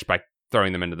the fish by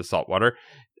throwing them into the salt water,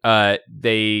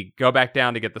 they go back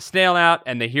down to get the snail out,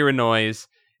 and they hear a noise.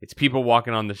 It's people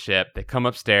walking on the ship. They come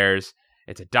upstairs.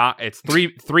 It's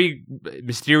three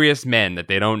mysterious men that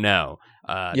they don't know.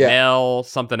 Mel,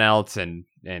 something else, and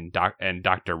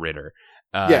Dr. Ritter.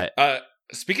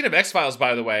 Speaking of X-Files,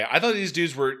 by the way, I thought these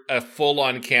dudes were a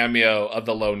full-on cameo of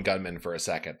the Lone Gunman for a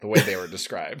second, the way they were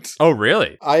described. Oh,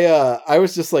 really? I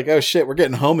was just like, oh shit, we're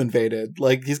getting home invaded.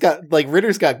 Like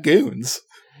Ritter's got goons.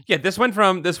 Yeah, this went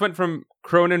from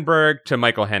Cronenberg to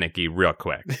Michael Haneke real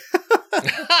quick.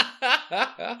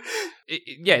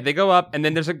 They go up, and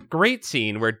then there's a great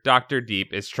scene where Dr.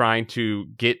 Deep is trying to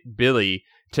get Billy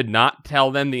to not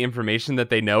tell them the information that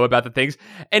they know about the things.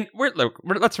 And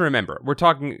let's remember, we're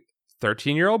talking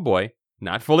 13-year-old boy,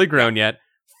 not fully grown yet,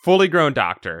 fully grown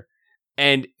doctor.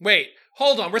 And wait,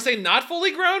 hold on, we're saying not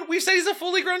fully grown? We say he's a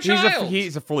fully grown child.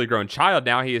 He's a fully grown child.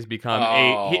 Now he's become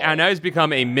he's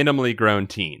become a minimally grown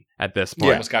teen at this point.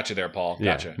 Yeah, almost got you there, Paul.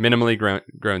 Gotcha. Yeah, minimally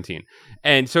grown teen.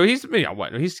 And so he's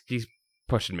he's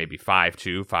pushing maybe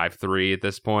 5'2", 5'3" at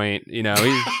this point. He's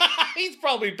he's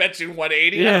probably benching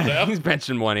 180. Yeah, I don't know. he's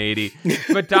benching 180.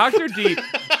 But Dr. Deep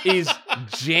is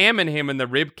jamming him in the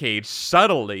rib cage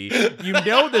subtly.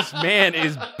 This man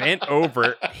is bent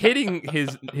over, hitting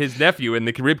his nephew in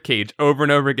the rib cage over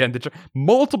and over again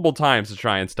multiple times to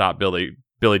try and stop Billy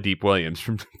Deep Williams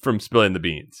from spilling the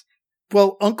beans.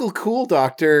 Well, Uncle Cool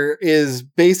Doctor is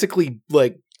basically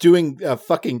like doing a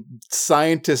fucking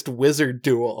scientist wizard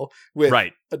duel with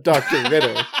Dr.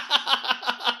 Ritter.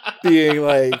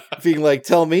 being like,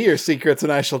 tell me your secrets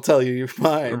and I shall tell you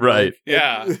mine. Right.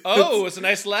 Yeah. It's a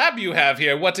nice lab you have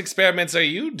here. What experiments are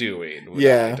you doing?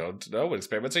 I don't know. What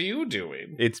experiments are you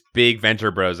doing? It's big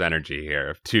Venture Bros energy here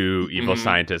of two evil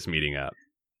scientists meeting up.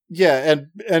 Yeah,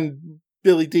 and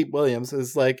Billy Deep Williams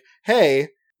is like, hey,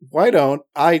 why don't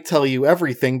I tell you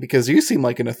everything because you seem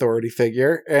like an authority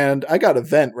figure and I got a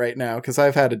vent right now because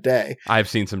I've had a day. I've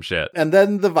seen some shit. And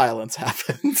then the violence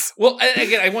happens. Well,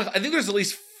 again, I think there's at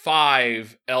least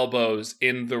 5 elbows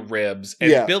in the ribs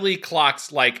and Billy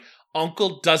clocks like,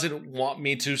 Uncle doesn't want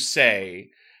me to say.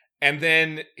 And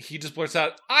then he just blurts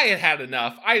out, I had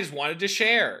enough. I just wanted to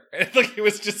share. Like it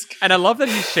was just. And I love that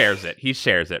he shares it. He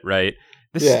shares it, right?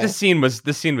 This scene was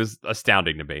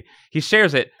astounding to me. He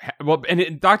shares it. Well,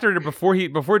 and Dr. before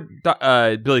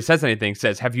Billy says anything,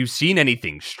 says, "Have you seen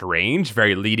anything strange?"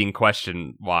 Very leading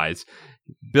question wise.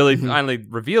 Billy finally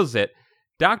reveals it.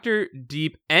 Dr.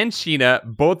 Deep and Sheena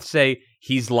both say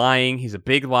he's lying. He's a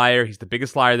big liar. He's the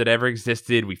biggest liar that ever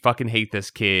existed. We fucking hate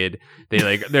this kid.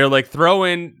 They're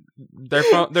throwing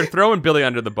Billy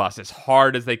under the bus as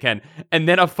hard as they can, and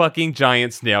then a fucking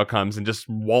giant snail comes and just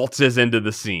waltzes into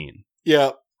the scene.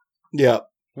 Yeah.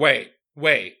 Wait.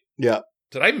 Yeah.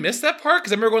 Did I miss that part?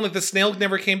 Because I remember going like the snail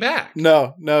never came back.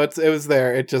 No, it was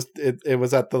there. It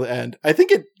was at the end. I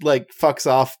think it like fucks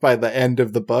off by the end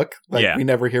of the book. Like we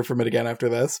never hear from it again after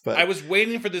this. But I was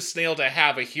waiting for the snail to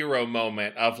have a hero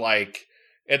moment of like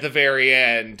at the very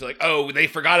end, like, oh, they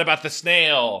forgot about the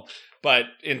snail. But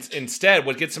instead,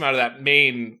 what gets him out of that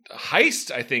main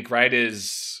heist, I think, right,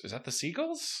 is that the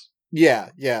seagulls? Yeah.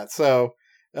 So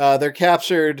they're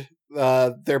captured.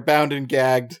 They're bound and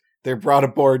gagged. They're brought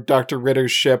aboard Dr.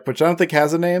 Ritter's ship, which I don't think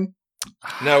has a name.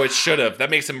 No, it should have. That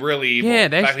makes him really evil. Yeah,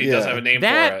 the fact that he does have a name for it.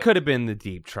 That could have been the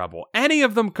Deep Trouble. Any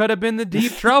of them could have been the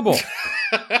Deep Trouble.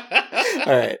 All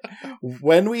right.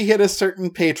 When we hit a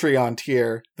certain Patreon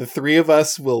tier, the three of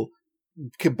us will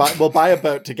buy a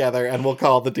boat together and we'll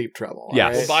call it the Deep Trouble.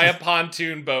 Yes. Right? We'll buy a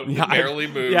pontoon boat that barely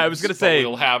moves. Yeah, I was going to say.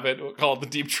 We'll have it. We'll call it the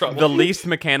Deep Trouble. The least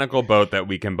mechanical boat that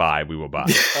we can buy, we will buy.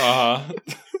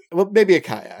 Well, maybe a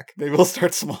kayak. Maybe we'll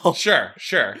start small. Sure.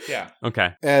 Yeah. Okay.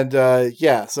 And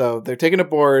so they're taken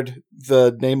aboard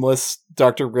the nameless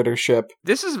Dr. Ritter ship.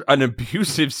 This is an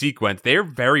abusive sequence. They're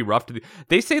very rough to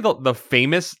They say the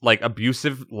famous like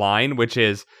abusive line, which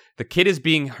is the kid is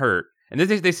being hurt. And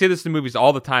they say this in movies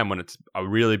all the time when it's a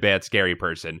really bad, scary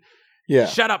person. Yeah.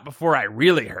 Shut up before I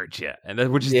really hurt you. And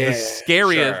which is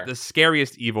the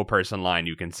scariest evil person line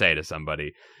you can say to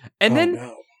somebody. And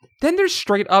then there's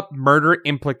straight up murder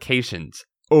implications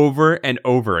over and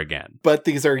over again. But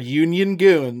these are Union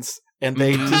goons, and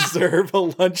they deserve a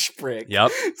lunch break. Yep.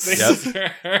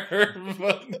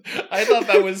 I thought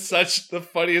that was such the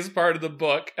funniest part of the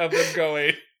book of them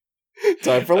going,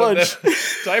 Time for lunch.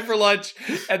 Time for lunch.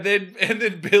 And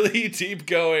then Billy deep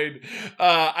going,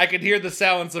 I could hear the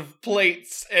sounds of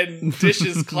plates and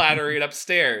dishes clattering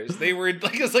upstairs. They were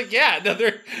like, it's like, yeah, no,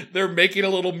 they're making a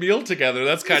little meal together.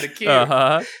 That's kind of cute.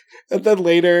 Uh-huh. And then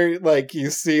later, like, you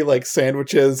see, like,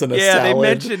 sandwiches and a salad. Yeah, they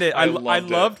mentioned it. I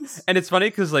loved it. And it's funny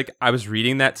because, like, I was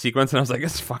reading that sequence and I was like,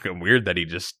 it's fucking weird that he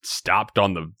just stopped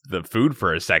on the food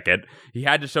for a second. He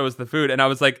had to show us the food. And I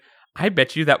was like, I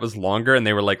bet you that was longer. And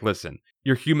they were like, listen,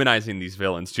 you're humanizing these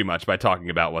villains too much by talking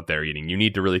about what they're eating. You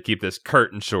need to really keep this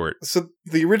curt and short. So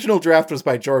the original draft was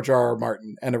by George R.R.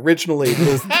 Martin. And originally,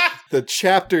 the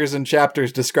chapters and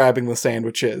chapters describing the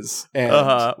sandwiches. And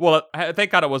well,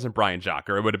 thank God it wasn't Brian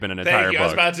Jocker. It would have been an entire Thank you. book. I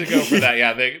was about to go for that.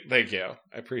 Yeah, thank you.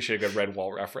 I appreciate a good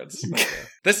Redwall reference.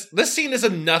 This scene is a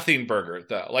nothing burger,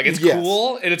 though. Like, it's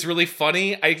cool and it's really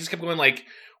funny. I just kept going, like,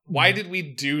 why did we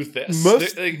do this?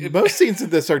 Most scenes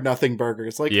of this are nothing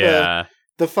burgers. Like,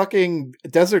 the fucking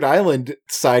Desert Island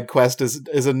side quest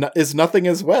is nothing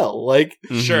as well. Like,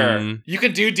 sure, you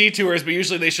can do detours, but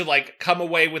usually they should like come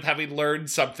away with having learned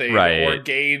something or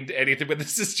gained anything. But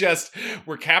this is just,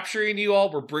 we're capturing you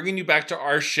all, we're bringing you back to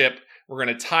our ship. We're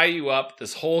going to tie you up.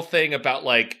 This whole thing about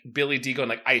like Billy D going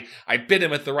like, I bit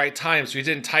him at the right time, so he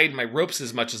didn't tighten my ropes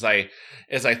as much as I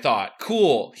thought.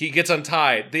 Cool. He gets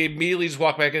untied. They immediately just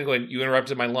walk back in going, you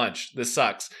interrupted my lunch. This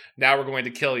sucks. Now we're going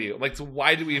to kill you. I'm like, so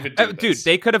why do we even do this? Dude,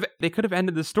 they could have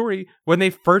ended the story when they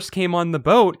first came on the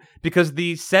boat because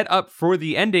the setup for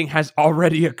the ending has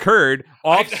already occurred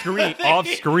off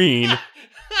screen.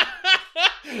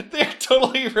 They're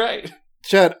totally right.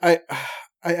 Chad,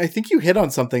 I think you hit on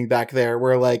something back there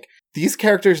where, like, these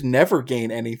characters never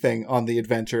gain anything on the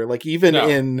adventure. Like, even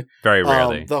in very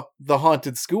rarely the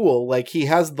haunted school, like, he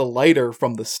has the lighter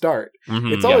from the start.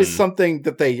 Mm-hmm, it's always something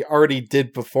that they already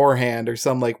did beforehand, or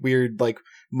some like weird like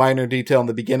minor detail in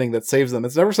the beginning that saves them.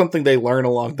 It's never something they learn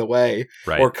along the way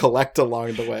or collect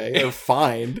along the way or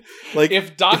find. Like,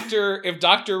 if Dr.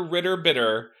 Ritter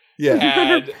Bitter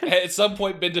had at some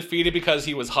point been defeated because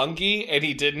he was hungry and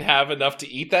he didn't have enough to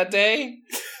eat that day,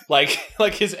 like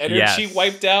his energy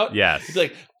wiped out. Yes, he'd be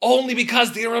like, only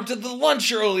because they interrupted the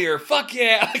lunch earlier. Fuck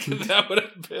yeah! Like, that would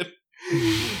have been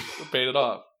paid it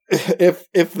off.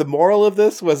 If the moral of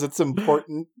this was it's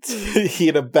important to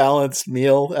eat a balanced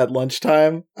meal at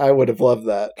lunchtime, I would have loved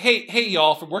that. Hey,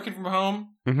 y'all! From working from home,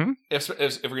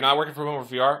 if you're not working from home, or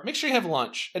if you are, make sure you have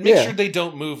lunch, and make sure they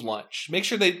don't move lunch. Make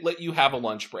sure they let you have a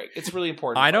lunch break. It's really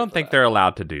important. I don't think they're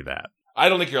allowed to do that. I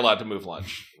don't think you're allowed to move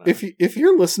lunch. No. If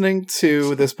you're listening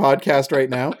to this podcast right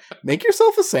now, make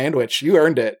yourself a sandwich. You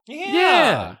earned it.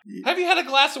 Yeah. Have you had a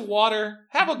glass of water?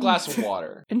 Have a glass of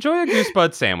water. Enjoy a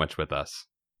Goosebud sandwich with us.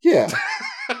 Yeah.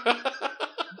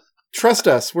 Trust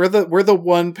us. We're the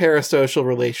one parasocial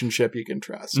relationship you can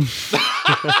trust.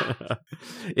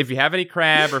 If you have any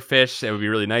crab or fish, it would be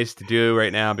really nice to do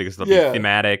right now because they'll be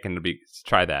thematic, and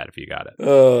try that if you got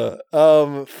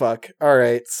it. Fuck. All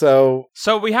right. So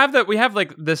we have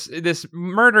like this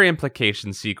murder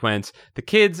implication sequence. The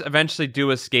kids eventually do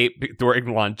escape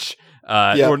during lunch.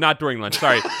 Or not during lunch.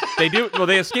 Sorry. They do. Well,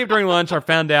 they escape during lunch, are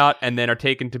found out, and then are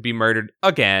taken to be murdered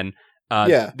again.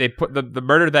 They put the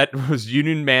murder that was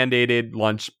union mandated,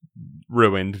 lunch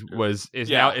ruined, is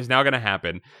now going to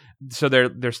happen. So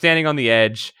they're standing on the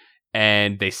edge,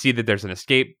 and they see that there's an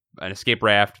escape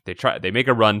raft. They make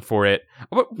a run for it.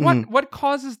 What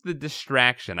causes the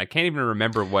distraction? I can't even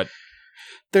remember what.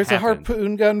 There's happened. A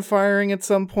harpoon gun firing at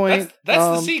some point.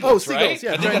 That's the seagulls, right?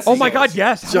 Yeah, oh my God,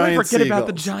 yes! How did I forget seagulls. About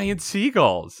the giant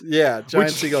seagulls? Yeah,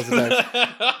 seagulls.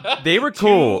 They were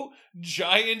cool.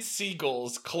 Giant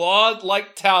seagulls, clawed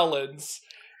like talons,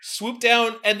 swoop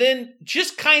down and then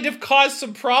just kind of cause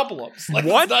some problems. Like,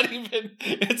 what?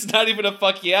 It's not even a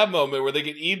fuck yeah moment where they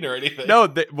get eaten or anything. No,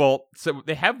 so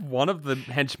they have one of the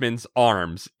henchmen's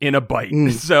arms in a bite.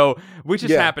 So which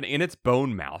is happening in its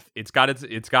bone mouth. It's got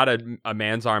a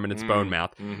man's arm in its bone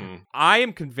mouth. Mm-hmm. I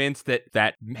am convinced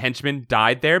that henchman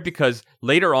died there because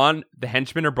later on the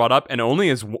henchmen are brought up and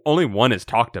only one is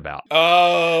talked about.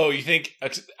 Oh, you think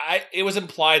it was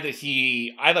implied that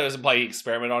I thought it was implied he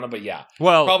experimented on him, but yeah.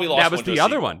 Well, that was the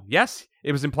other one. Yes,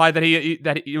 it was implied that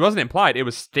it wasn't implied. It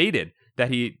was stated that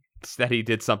he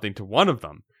did something to one of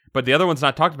them, but the other one's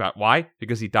not talked about. Why?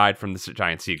 Because he died from the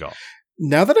giant seagull.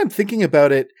 Now that I'm thinking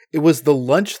about it, it was the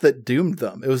lunch that doomed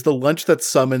them. It was the lunch that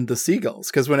summoned the seagulls.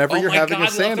 Because whenever you're having a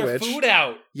sandwich, they left their food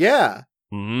out. Yeah.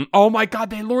 Mm-hmm. Oh my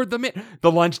God, they lured them in.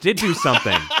 The lunch did do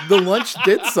something. The lunch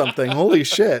did something. Holy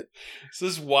shit!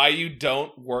 This is why you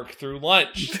don't work through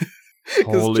lunch.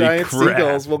 Because giant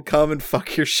seagulls will come and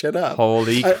fuck your shit up.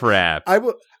 Holy crap.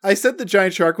 I said the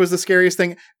giant shark was the scariest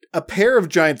thing. a pair of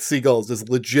giant seagulls is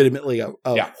legitimately a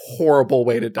horrible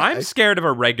way to die. I'm scared of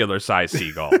a regular size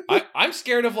seagull. I'm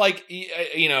scared of like, you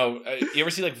ever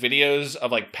see like videos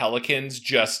of like pelicans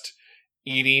just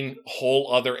eating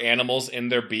whole other animals in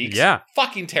their beaks? Yeah.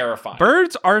 Fucking terrifying.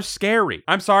 Birds are scary.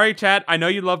 I'm sorry, Chad. I know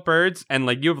you love birds and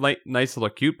like you have like nice little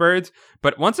cute birds,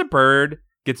 but once a bird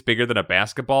gets bigger than a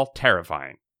basketball,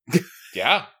 terrifying.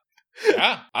 Yeah.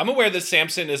 Yeah. I'm aware that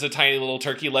Samson is a tiny little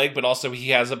turkey leg, but also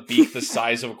he has a beak the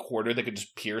size of a quarter that could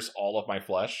just pierce all of my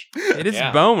flesh. It is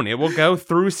bone. It will go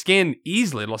through skin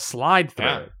easily. It'll slide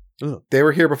through it. They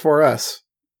were here before us.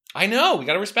 I know. We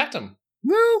got to respect them.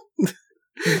 No.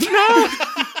 No.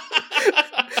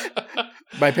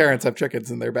 My parents have chickens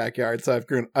in their backyard, so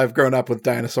I've grown up with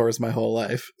dinosaurs my whole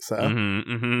life. So Yep.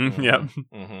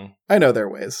 Mm-hmm. I know their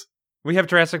ways. We have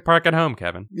Jurassic Park at home,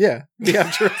 Kevin. Yeah, we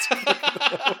have Jurassic Park.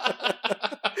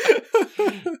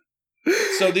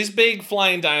 So these big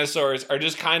flying dinosaurs are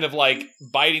just kind of like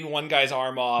biting one guy's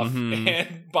arm off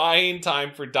and buying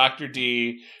time for Dr.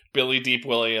 D, Billy Deep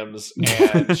Williams,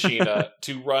 and Sheena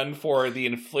to run for the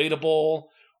inflatable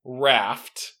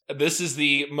raft. This is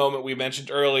the moment we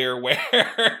mentioned earlier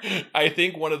where I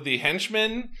think one of the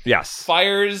henchmen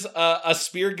fires a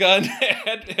spear gun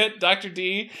at Dr.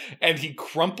 D and he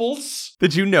crumples.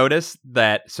 Did you notice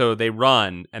that? So they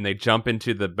run and they jump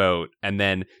into the boat, and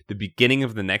then the beginning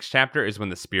of the next chapter is when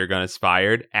the spear gun is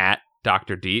fired at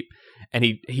Dr. Deep, and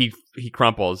he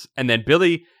crumples, and then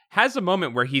Billy has a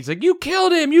moment where he's like, "You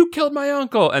killed him! You killed my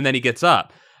uncle!" And then he gets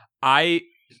up.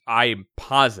 I'm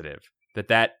positive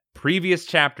that previous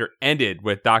chapter ended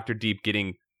with Dr. Deep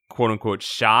getting quote unquote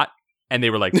shot, and they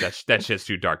were like, that shit's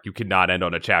too dark. You cannot end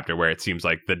on a chapter where it seems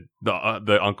like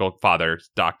the uncle father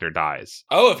doctor dies.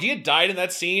 Oh, if he had died in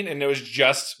that scene and it was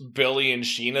just Billy and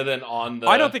Sheena then on the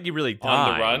I don't think he really died.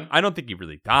 on the run. I don't think he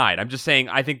really died. I'm just saying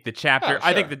I think the chapter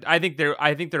I think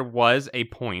there was a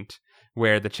point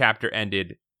where the chapter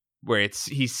ended where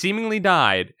he seemingly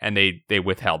died, and they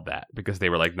withheld that because they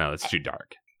were like, no, it's too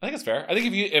dark. I think it's fair. I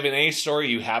think if in any story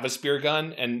you have a spear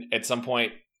gun and at some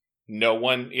point no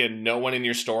one in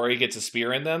your story gets a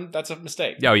spear in them, that's a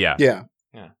mistake. Oh yeah. Yeah.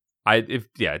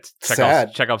 It's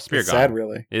Chekhov's spear gun. Sad,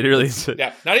 really. It really is.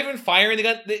 Yeah, not even firing the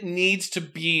gun. It needs to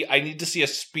be. I need to see a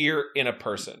spear in a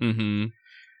person.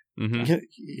 Mm-hmm. Mm-hmm.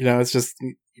 You know, it's just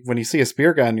when you see a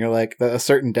spear gun, you're like, a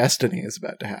certain destiny is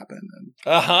about to happen.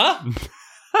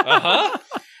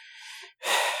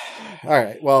 All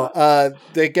right. Well,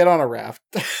 they get on a raft.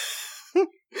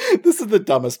 This is the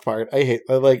dumbest part. I hate.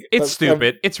 It's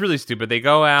stupid. It's really stupid. They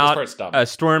go out. A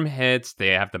storm hits. They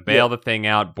have to bail the thing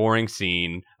out. Boring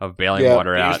scene of bailing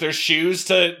water out. They use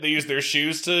their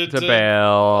shoes to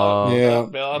bail.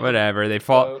 Bail whatever. They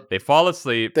fall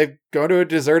asleep. They go to a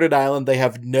deserted island. They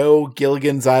have no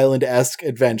Gilligan's Island-esque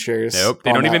adventures. Nope.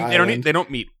 They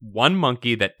don't meet one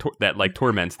monkey that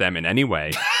torments them in any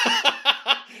way.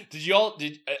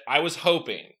 I was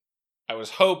hoping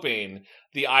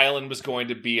the island was going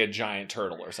to be a giant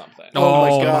turtle or something.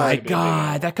 Oh my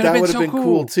god. That could have been so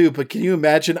cool too. But can you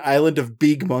imagine Island of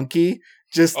Big Monkey?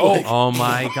 Oh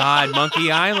my god,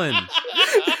 Monkey Island.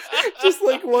 Just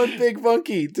like one big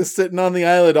monkey just sitting on the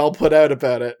island all put out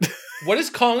about it. What is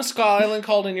Kong Skull Island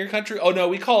called in your country? Oh no,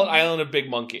 we call it Island of Big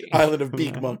Monkey. Island of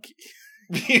Big Monkey.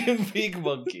 Big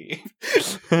Monkey.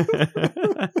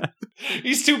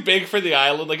 He's too big for the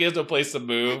island. Like, he has no place to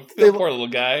move. Poor little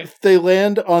guy. They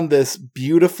land on this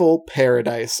beautiful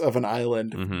paradise of an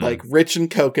island, like rich in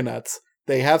coconuts.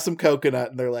 They have some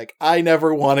coconut, and they're like, I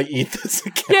never want to eat this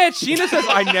again. Yeah, Sheena says,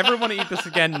 I never want to eat this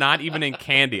again, not even in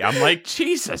candy. I'm like,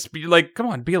 Jesus. Come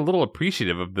on, be a little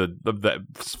appreciative of the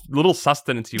little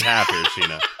sustenance you have here,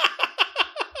 Sheena.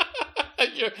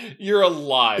 You're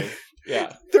alive.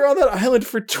 Yeah. They're on that island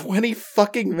for 20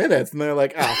 fucking minutes, and they're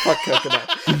like, fuck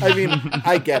coconut. I mean,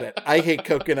 I get it. I hate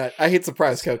coconut. I hate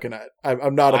surprise coconut.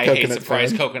 I'm not a coconut fan. I hate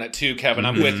surprise coconut too, Kevin.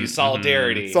 I'm with you.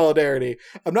 Solidarity. Solidarity.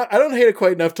 I don't hate it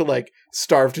quite enough to,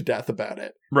 starve to death about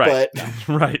it. Right. But,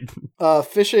 right.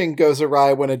 Fishing goes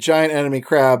awry when a giant enemy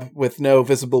crab with no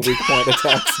visible weak point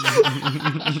attacks.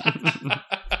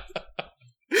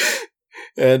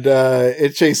 And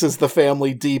it chases the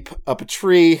family deep up a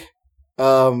tree.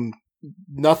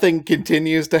 Nothing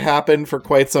continues to happen for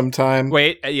quite some time.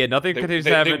 Nothing continues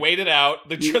to happen. They wait it out.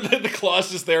 The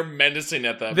claw's just there menacing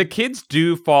at them. The kids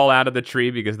do fall out of the tree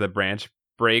because the branch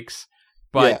breaks,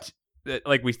 but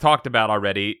like we talked about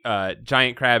already,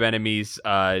 giant crab enemies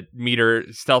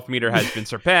stealth meter has been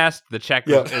surpassed. The check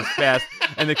is passed,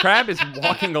 and the crab is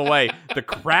walking away. The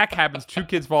crack happens. 2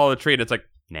 kids fall out of the tree, and it's like,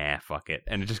 nah, fuck it,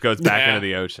 and it just goes back into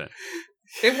the ocean.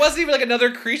 It wasn't even like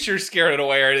another creature scared it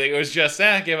away or anything. It was just,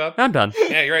 give up. I'm done.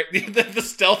 Yeah, you're right.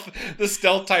 The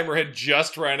stealth timer had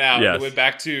just run out. Yes. It went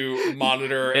back to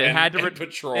monitor and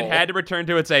patrol. It had to return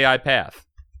to its AI path.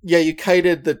 Yeah, you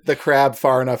kited the crab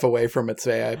far enough away from its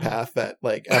AI path that,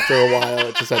 like, after a while,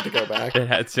 it just had to go back. It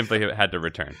had to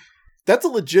return. That's a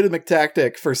legitimate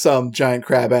tactic for some giant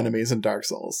crab enemies in Dark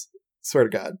Souls. Swear to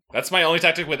God. That's my only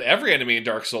tactic with every enemy in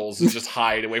Dark Souls, is just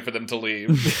hide and wait for them to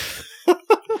leave.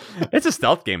 It's a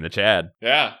stealth game, the Chad.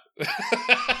 Yeah.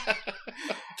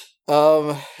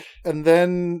 And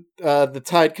then the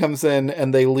tide comes in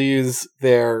and they lose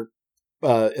their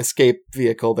escape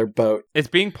vehicle, their boat. It's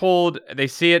being pulled. They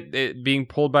see it being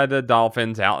pulled by the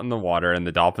dolphins out in the water, and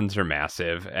the dolphins are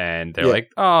massive. And they're like,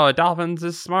 "Oh, dolphins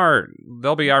is smart.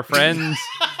 They'll be our friends."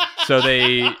 So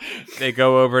they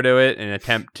go over to it and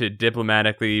attempt to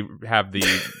diplomatically have the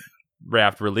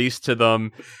raft released to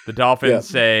them. The dolphins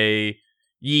say,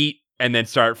 "Yeet," and then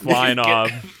start flying off.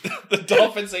 The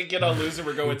dolphins say, "Get on, loser,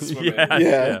 we're going swimming."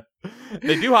 Yeah.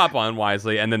 They do hop on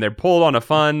wisely, and then they're pulled on a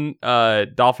fun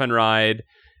dolphin ride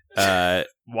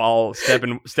while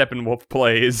Steppenwolf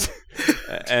plays,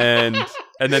 and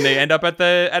then they end up at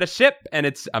a ship, and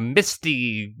it's a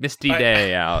misty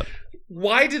day out.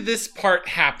 Why did this part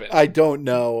happen? I don't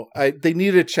know. They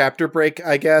needed a chapter break,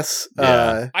 I guess.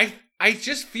 Yeah. I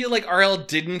just feel like RL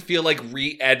didn't feel like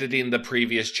re-editing the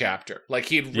previous chapter. Like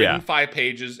he had written 5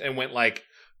 pages and went like,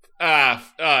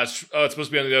 it's supposed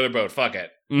to be on the other boat. Fuck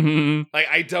it. Mm-hmm. Like,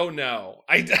 I don't know.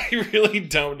 I really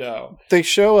don't know. They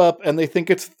show up and they think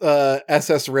it's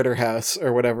SS Ritterhouse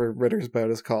or whatever Ritter's boat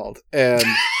is called. And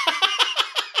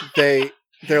they're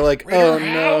like, Ritter oh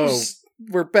House.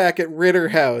 no, we're back at Ritter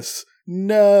House.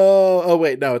 No. Oh,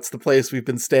 wait, no, it's the place we've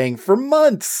been staying for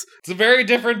months. It's a very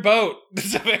different boat.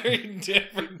 It's a very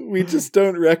different... We just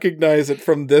don't recognize it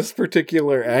from this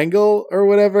particular angle or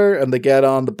whatever. And they get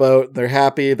on the boat. They're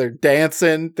happy. They're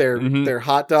dancing. They're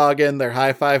hot dogging. They're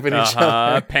high-fiving each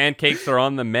other. Pancakes are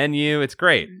on the menu. It's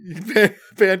great.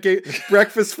 Pancake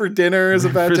breakfast for dinner is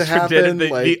about to happen.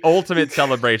 The ultimate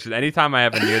celebration. Anytime I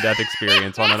have a near-death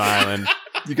experience on an island...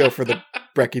 You go for the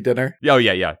brekkie dinner. Oh,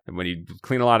 yeah. When you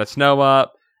clean a lot of snow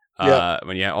up,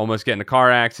 when you almost get in a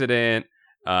car accident,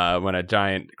 when a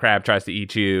giant crab tries to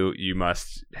eat you, you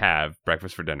must have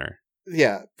breakfast for dinner.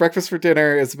 Yeah, breakfast for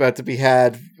dinner is about to be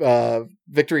had.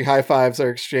 Victory high fives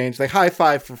are exchanged. They high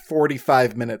five for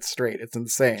 45 minutes straight. It's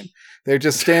insane. They're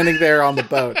just standing there on the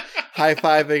boat, high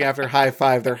fiving after high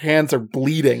five. Their hands are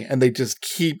bleeding, and they just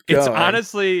keep going.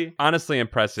 It's honestly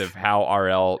impressive how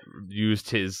RL used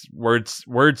his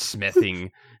wordsmithing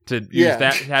to use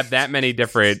have that many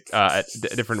different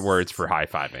words for high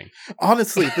fiving.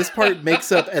 Honestly, this part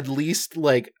makes up at least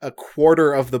like a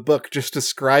quarter of the book just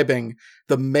describing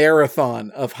the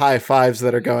marathon of high fives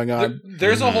that are going on.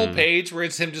 There's a whole page where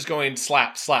it's him just going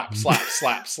slap, slap, slap,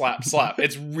 slap, slap, slap.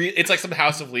 It's like some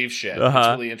House of Leaves shit. It's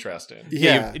really interesting.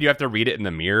 Yeah. You have to read it in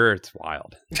the mirror. It's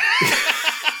wild.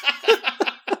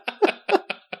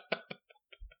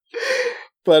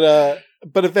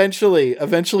 But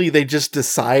eventually they just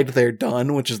decide they're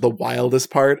done, which is the wildest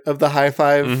part of the high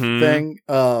five thing.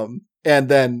 And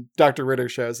then Dr. Ritter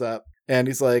shows up and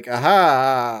he's like,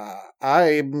 aha,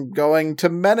 I'm going to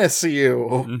menace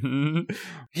you. Mm-hmm.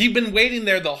 He'd been waiting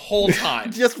there the whole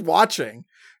time. Just watching.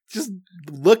 Just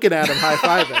looking at him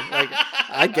high-fiving. Like,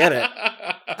 I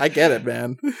get it,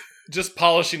 man. Just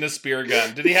polishing a spear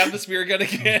gun. Did he have the spear gun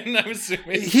again? I'm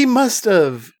assuming. He must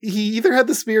have. He either had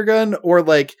the spear gun or,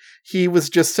 like, he was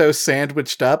just so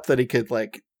sandwiched up that he could,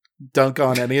 like, dunk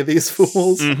on any of these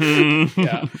fools. Mm-hmm.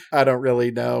 Yeah. I don't really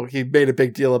know. He made a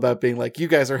big deal about being like, you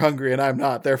guys are hungry and I'm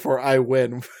not, therefore I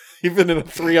win. Even in a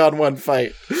 3-on-1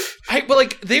 fight. But,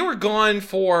 like, they were gone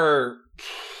for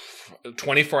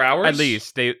 24 hours? At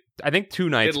least. I think 2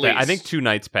 nights. I think 2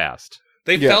 nights passed.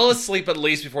 They fell asleep at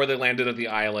least before they landed at the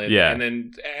island. Yeah. And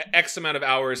then X amount of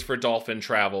hours for dolphin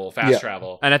travel, fast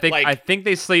travel. And I think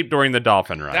they sleep during the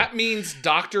dolphin ride. That means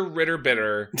Dr. Ritter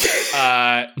Bitter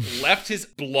left his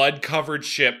blood-covered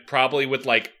ship probably with,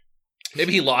 like,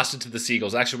 maybe he lost it to the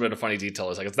seagulls. Actually, what a funny detail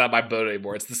is, like, it's not my boat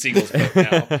anymore. It's the seagulls' boat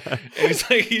now. And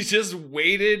he's just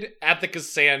waited at the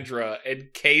Cassandra in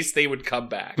case they would come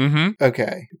back. Mm-hmm.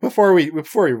 Okay. Before we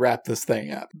wrap this thing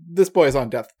up, this boy's on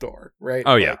death's door, right?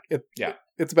 Oh, yeah.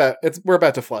 We're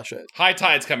about to flush it. High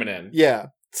tide's coming in. Yeah.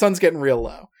 Sun's getting real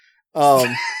low.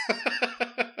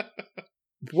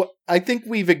 I think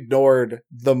we've ignored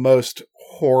the most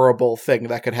horrible thing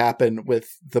that could happen with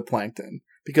the plankton.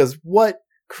 Because what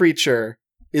creature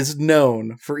is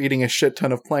known for eating a shit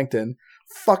ton of plankton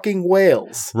fucking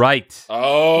whales. Right.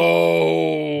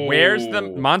 Oh. Where's the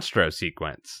Monstro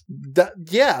sequence?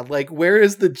 Yeah, like where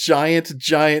is the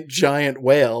giant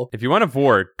whale? If you want a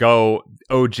Vor, go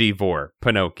OG Vor,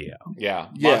 Pinocchio. Yeah.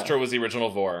 Yeah. Monstro was the original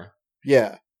Vor.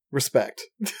 Yeah, respect.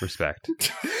 Respect.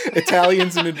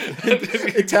 Italians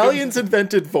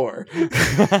invented Vor.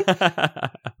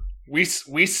 We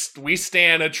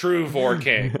stan a true Vor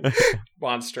king.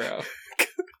 Monstro.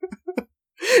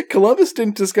 Columbus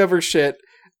didn't discover shit.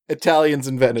 Italians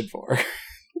invented Vor.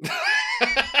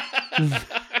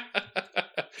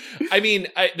 I mean,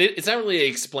 it's not really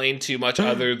explained too much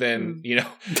other than,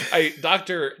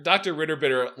 Dr.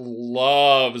 Ritterbitter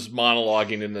loves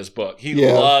monologuing in this book. He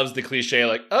loves the cliche,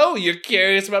 like, oh, you're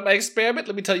curious about my experiment?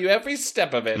 Let me tell you every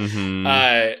step of it.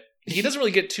 Mm-hmm. He doesn't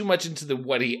really get too much into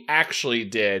what he actually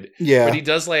did. Yeah. But he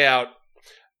does lay out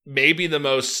maybe the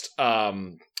most, I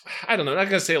don't know, I'm not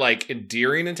going to say like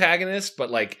endearing antagonist,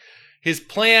 but like his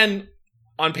plan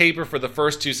on paper for the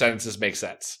first two sentences makes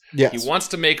sense. Yes. He wants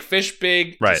to make fish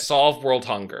big Right. to solve world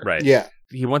hunger. Right. Yeah.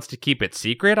 He wants to keep it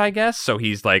secret, I guess. So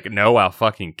he's like, no, I'll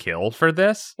fucking kill for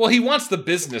this. Well, he wants the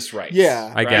business rights.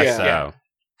 Yeah. I guess so. Yeah.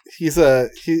 He's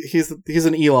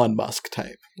an Elon Musk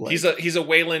type. Like, He's a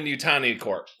Wayland Yutani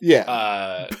Corp.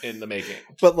 Yeah. In the making.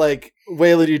 But like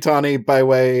Wayland Yutani by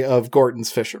way of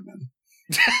Gorton's Fisherman.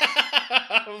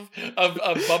 of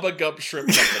Bubba Gump Shrimp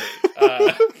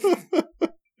Company.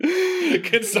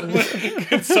 Could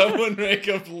someone make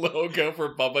a logo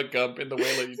for Bubba Gump in the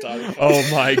Wayland Yutani? Oh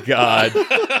my god.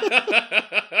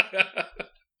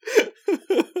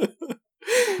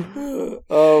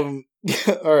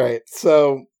 All right.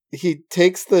 So he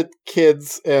takes the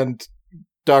kids and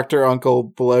Dr. Uncle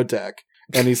below deck,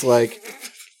 and he's like,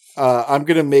 I'm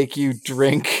going to make you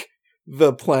drink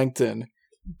the plankton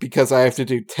because I have to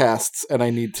do tests and I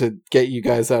need to get you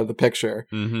guys out of the picture.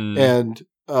 Mm-hmm. And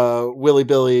Willy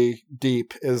Billy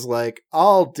Deep is like,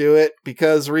 I'll do it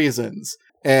because reasons.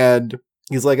 And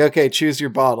he's like, okay, choose your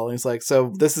bottle. And he's like,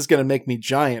 so this is going to make me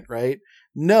giant, right?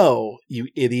 No, you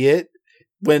idiot.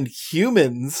 When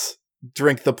humans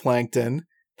drink the plankton,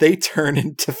 they turn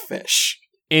into fish.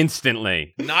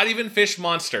 Instantly. Not even fish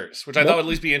monsters, which I thought would at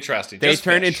least be interesting. They Just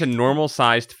turn fish. into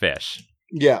normal-sized fish.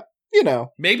 Yeah,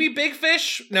 Maybe big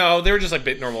fish? No, they were just like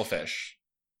big normal fish.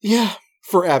 Yeah,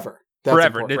 forever. That's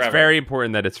Forever. important. It's very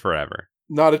important that it's forever.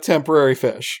 Not a temporary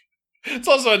fish. It's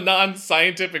also a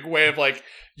non-scientific way of like,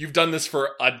 you've done this for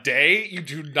a day, you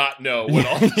do not know what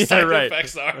all the side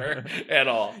effects are at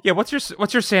all. Yeah, what's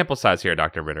your sample size here,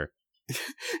 Dr. Ritter?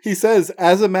 He says,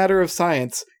 as a matter of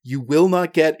science, you will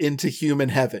not get into human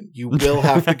heaven. You will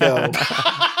have to go.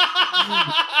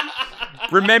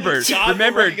 Remember, God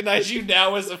will recognize you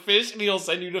now as a fish, and he'll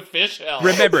send you to fish hell.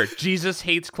 Remember, Jesus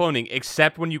hates cloning,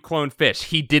 except when you clone fish.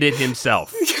 He did it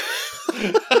himself.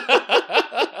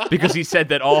 Because he said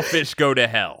that all fish go to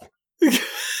hell.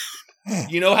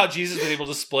 You know how Jesus was able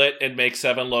to split and make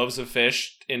 7 loaves of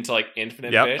fish into like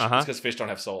infinite fish? Uh-huh. It's because fish don't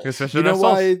have souls. You know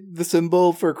why the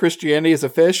symbol for Christianity is a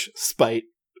fish? Spite.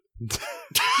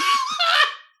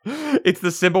 It's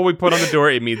the symbol we put on the door.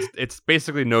 It means it's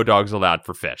basically no dogs allowed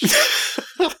for fish.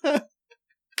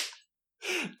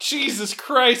 Jesus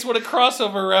Christ, what a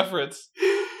crossover reference.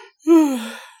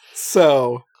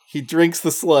 So he drinks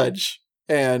the sludge,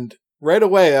 and right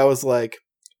away I was like,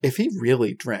 if he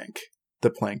really drank the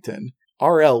plankton,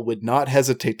 RL would not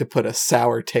hesitate to put a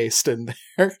sour taste in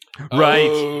there. Right.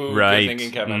 Good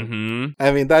thinking, Kevin. Mm-hmm.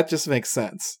 I mean, that just makes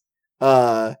sense.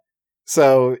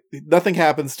 So nothing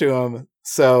happens to him,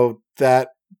 so that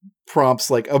prompts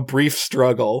like a brief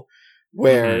struggle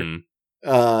where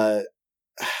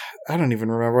I don't even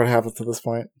remember what happens to this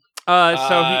point.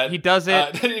 So he does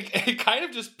it. It kind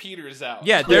of just peters out.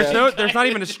 Yeah, there's not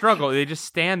even a struggle. They just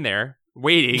stand there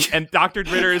waiting, and Dr.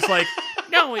 Ritter is like,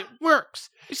 no, it works.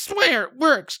 I swear it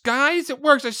works, guys. It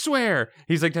works, I swear.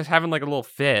 He's like just having like a little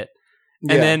fit.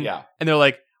 And and they're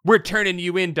like, we're turning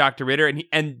you in, Dr. Ritter.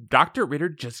 And Dr. Ritter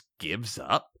just gives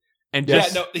up. And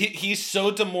he's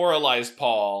so demoralized,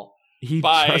 Paul. He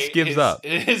by just gives up.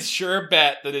 His sure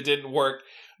bet that it didn't work,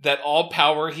 that all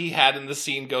power he had in the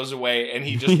scene goes away, and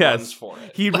he just runs for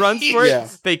it. He runs for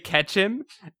it. They catch him,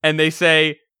 and they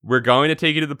say, we're going to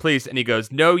take you to the police. And he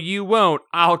goes, no, you won't.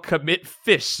 I'll commit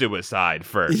fish suicide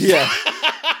first. Yeah.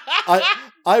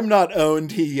 I'm not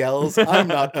owned, he yells. I'm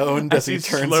not owned as he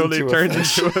slowly turns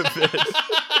into a fish.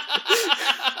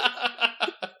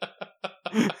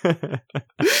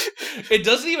 It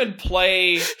doesn't even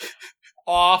play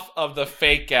off of the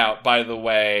fake out, by the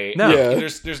way. No. Yeah.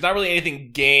 There's not really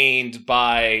anything gained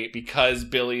because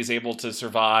Billy's able to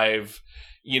survive,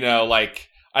 like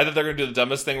I thought they're going to do the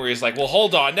dumbest thing where he's like, well,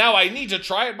 hold on, now I need to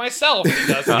try it myself. And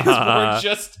he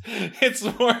does. It's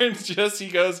more just,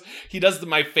 he does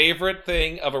my favorite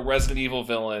thing of a Resident Evil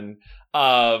villain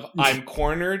of, I'm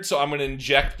cornered, so I'm going to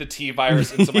inject the T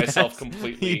virus into myself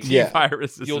completely.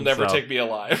 T-virus You'll never take me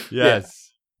alive.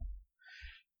 Yes.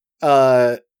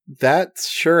 That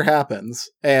sure happens.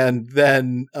 And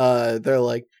then they're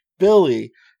like,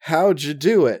 Billy, how'd you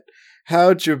do it?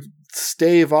 How'd you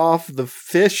stave off the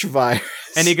fish virus?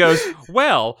 And he goes,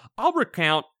 well, I'll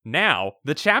recount now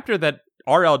the chapter that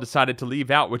RL decided to leave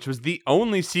out, which was the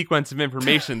only sequence of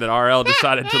information that RL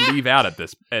decided to leave out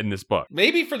in this book.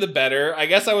 Maybe for the better. I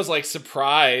guess I was like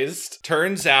surprised.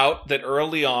 Turns out that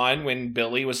early on when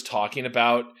Billy was talking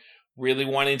about really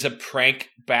wanting to prank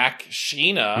back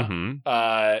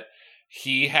Sheena,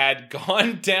 he had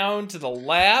gone down to the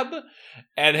lab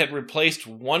and had replaced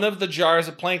one of the jars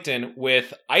of plankton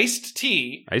with iced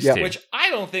tea, which I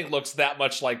don't think looks that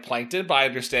much like plankton, but I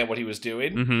understand what he was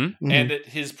doing. And that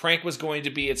his prank was going to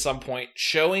be at some point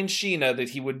showing Sheena that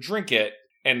he would drink it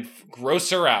and gross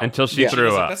her out until she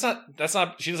threw up. That's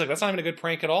not. She's like, that's not even a good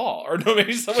prank at all. Or no,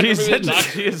 maybe someone.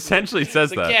 She essentially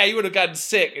says like, that. Yeah, you would have gotten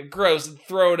sick and gross and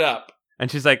thrown up. And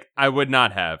she's like, I would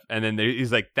not have. And then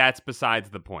he's like, that's besides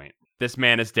the point. This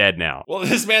man is dead now. Well,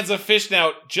 this man's a fish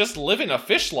now, just living a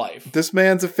fish life. This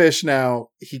man's a fish now.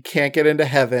 He can't get into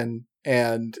heaven,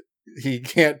 and he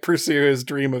can't pursue his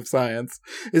dream of science.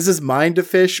 Is his mind a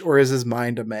fish, or is his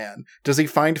mind a man? Does he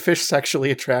find fish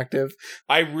sexually attractive?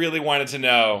 I really wanted to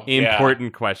know.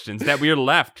 Important questions that we are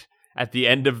left at the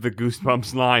end of the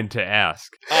Goosebumps line to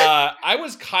ask. I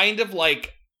was kind of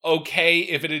like, okay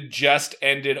if it had just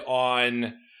ended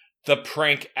on the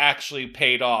prank actually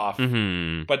paid off.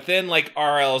 But then, like,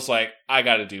 RL's like, I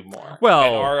gotta do more. Well,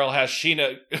 and RL has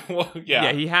Sheena. Well,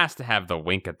 yeah, he has to have the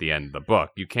wink at the end of the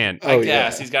book. You can't. I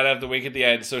guess he's got to have the wink at the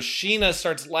end. So Sheena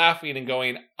starts laughing and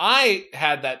going, I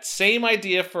had that same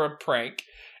idea for a prank,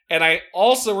 and I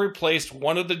also replaced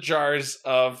one of the jars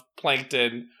of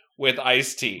plankton with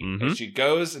iced tea. And she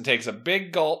goes and takes a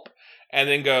big gulp and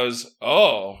then goes,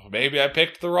 oh, maybe I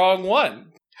picked the wrong one.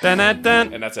 Dun, dun,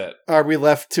 dun. And that's it. Are we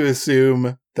left to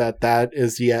assume that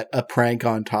is yet a prank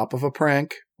on top of a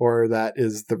prank, or that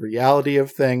is the reality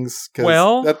of things?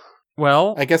 Well,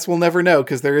 I guess we'll never know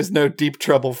because there is no Deep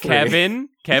Trouble 3.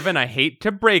 Kevin, I hate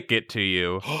to break it to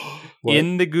you.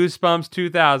 In the Goosebumps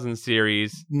 2000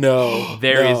 series,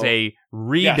 there is a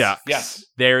redux. Yes.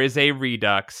 There is a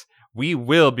redux. We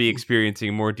will be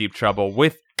experiencing more Deep Trouble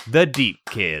with the Deep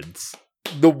Kids.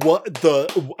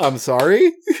 I'm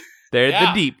sorry? They're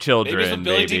the Deep Children, maybe it's with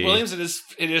Billy D. Williams and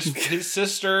his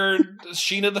sister,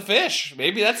 Sheena the Fish.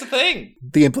 Maybe that's the thing.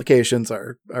 The implications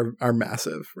are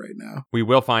massive right now. We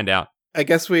will find out. I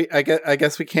guess we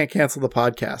can't cancel the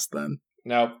podcast then.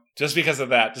 No, just because of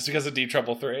that. Just because of Deep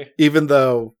Trouble 3. Even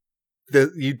though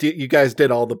you guys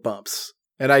did all the bumps.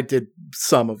 And I did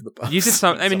some of the bumps. You did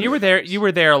some. I mean, you were there. You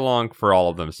were there along for all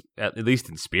of them, at least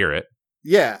in spirit.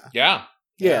 Yeah. Yeah.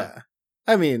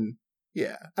 I mean,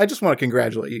 yeah. I just want to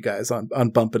congratulate you guys on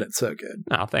bumping it so good.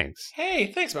 Oh, thanks.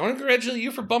 Hey, thanks, man. I want to congratulate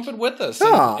you for bumping with us.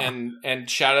 And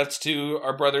shout outs to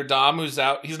our brother Dom, who's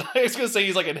out. He's not, I was going to say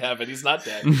he's like in heaven. He's not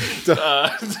dead. Who's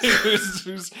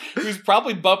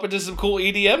probably bumping to some cool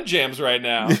EDM jams right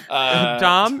now.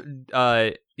 Dom,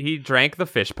 he drank the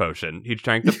fish potion. He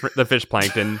drank the fish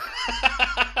plankton.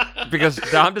 Because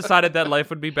Dom decided that life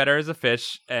would be better as a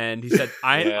fish, and he said,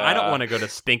 I don't want to go to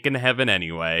stinking heaven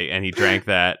anyway, and he drank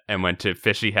that and went to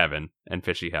fishy heaven and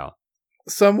fishy hell.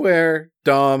 Somewhere,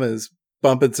 Dom is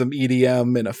bumping some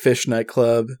EDM in a fish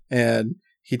nightclub, and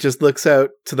he just looks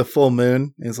out to the full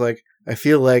moon, and he's like, I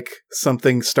feel like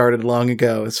something started long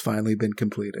ago has finally been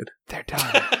completed. They're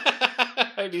done.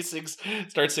 And he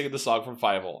starts singing the song from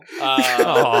Fievel.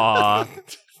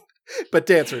 But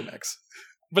dance remix.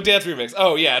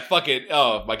 Oh, yeah, fuck it.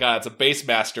 Oh, my God, it's a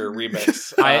Bassmaster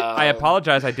remix. I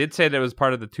apologize. I did say that it was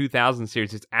part of the 2000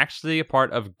 series. It's actually a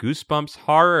part of Goosebumps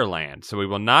Horrorland. So we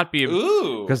will not be...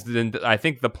 Ooh. Because I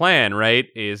think the plan, right,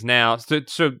 is now... So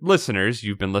listeners,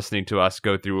 you've been listening to us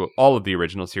go through all of the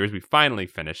original series. We finally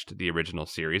finished the original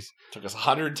series. Took us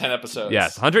 110 episodes.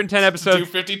 Yes, 110 episodes. Do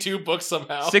 52 books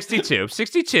somehow. 62. It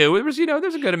was,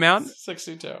 there's a good amount.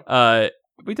 62.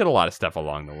 We did a lot of stuff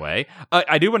along the way.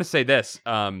 I do want to say this.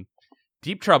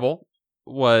 Deep Trouble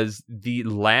was the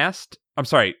last... I'm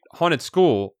sorry, Haunted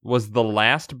School was the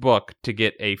last book to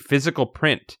get a physical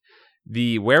print.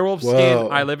 The Werewolf Skin,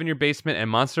 I Live in Your Basement,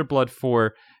 and Monster Blood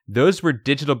 4, those were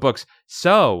digital books.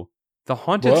 So, the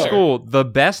Haunted School, the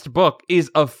best book,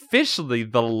 is officially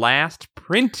the last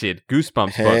printed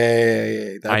Goosebumps book.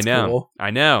 Hey, that's cool. I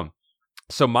know.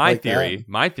 So my Like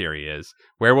theory is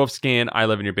Werewolf Skin, I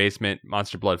Live in Your Basement,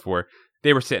 Monster Blood 4,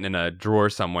 they were sitting in a drawer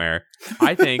somewhere.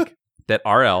 I think that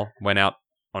RL went out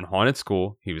on Haunted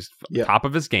School. He was top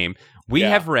of his game. We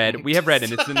have read, and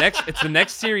it's the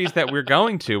next series that we're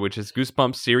going to, which is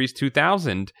Goosebumps Series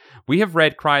 2000. We have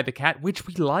read Cry the Cat, which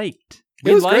we liked.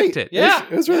 We liked it. Yeah.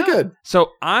 It was really good. So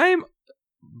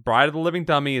Bride of the Living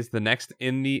Dummy is the next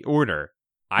in the order.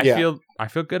 I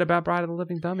feel good about Bride of the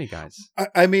Living Dummy, guys.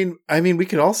 I mean, we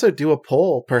could also do a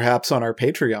poll, perhaps, on our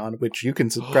Patreon, which you can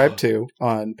subscribe to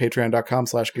on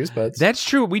patreon.com/goosebuds. That's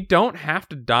true. We don't have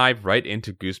to dive right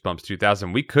into Goosebumps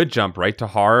 2000. We could jump right to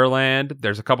Horrorland.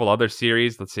 There's a couple other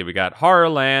series. Let's see. We got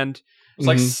Horrorland. It's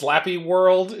like Slappy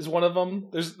World is one of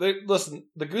them. Listen,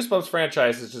 the Goosebumps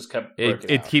franchise has just kept breaking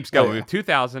It keeps going. We have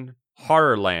 2000,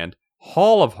 Horrorland,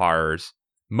 Hall of Horrors,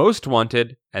 Most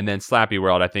Wanted, and then Slappy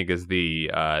World, I think, is the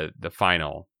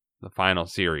final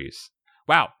series.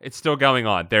 Wow, it's still going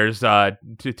on. There's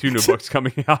two new books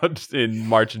coming out in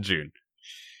March and June.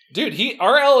 Dude,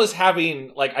 RL is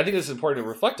having, like, I think this is important to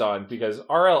reflect on, because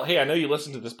RL, hey, I know you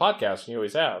listen to this podcast, and you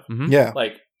always have. Mm-hmm. Yeah.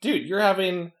 Like, dude, you're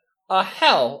having a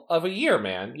hell of a year,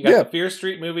 man. You got the Fear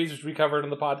Street movies, which we covered on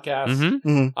the podcast.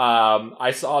 Mm-hmm. Mm-hmm.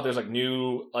 I saw there's, like,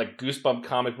 new, like, Goosebump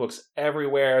comic books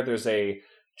everywhere. There's a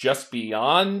Just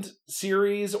Beyond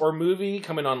series or movie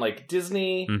coming on, like,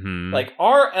 Disney. Mm-hmm. Like,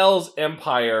 RL's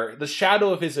empire, the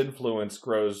shadow of his influence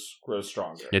grows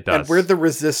stronger. It does. And we're the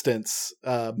resistance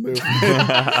movement,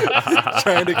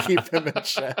 trying to keep him in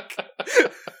check.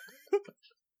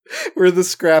 We're the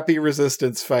scrappy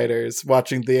resistance fighters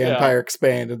watching the empire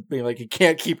expand and being like, you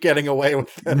can't keep getting away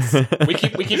with this. we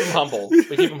keep him humble.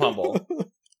 We keep him humble.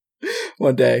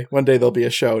 One day there'll be a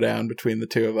showdown between the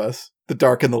two of us. The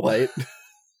dark and the light.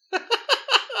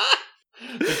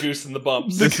 The goose and the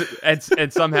bumps.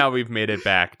 And somehow we've made it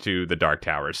back to the Dark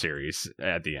Tower series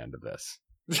at the end of this.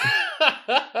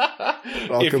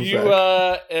 If you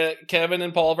Kevin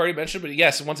and Paul have already mentioned, but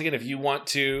yes, once again, if you want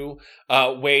to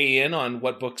weigh in on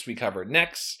what books we cover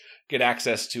next, get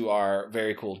access to our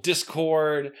very cool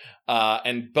Discord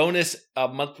and bonus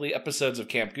monthly episodes of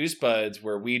Camp Goosebuds,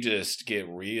 where we just get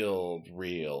real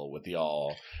with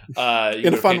y'all. In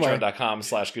a fun way.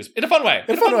 Patreon.com/goose. In a fun way.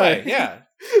 In a fun way. Yeah.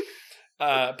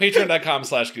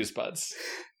 Patreon.com/goosebuds.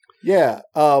 Yeah.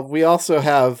 We also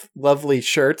have lovely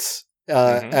shirts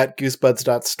at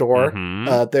goosebuds.store.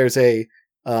 Mm-hmm.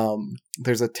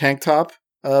 There's a tank top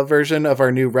version of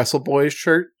our new Wrestle Boys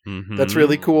shirt. Mm-hmm. That's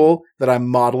really cool, that I'm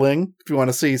modeling. If you want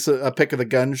to see a pic of the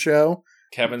gun show.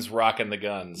 Kevin's rocking the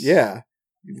guns. Yeah.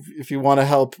 If you want to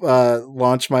help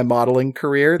launch my modeling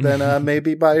career, then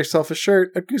maybe buy yourself a shirt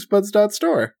at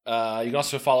goosebuds.store. You can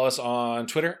also follow us on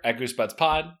Twitter at goosebudspod.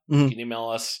 Mm-hmm. You can email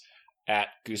us at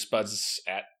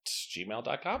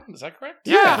goosebuds@gmail.com. Is that correct?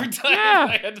 Yeah. Every time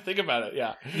I had to think about it.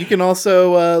 Yeah. You can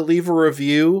also leave a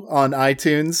review on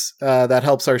iTunes. That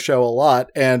helps our show a lot.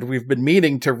 And we've been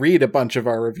meaning to read a bunch of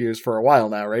our reviews for a while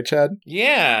now, right, Chad?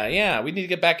 Yeah. We need to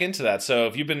get back into that. So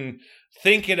if you've been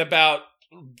thinking about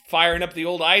firing up the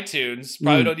old iTunes,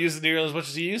 probably don't use it nearly as much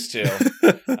as you used to.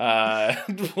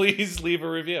 Please leave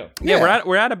a review. Yeah,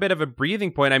 we're at a bit of a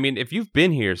breathing point. I mean, if you've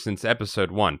been here since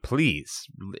episode 1, please,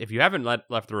 if you haven't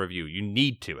left a review, you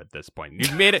need to at this point.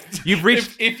 You've made it. You've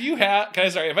reached. If you have,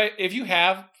 if you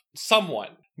have someone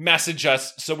message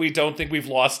us so we don't think we've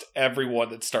lost everyone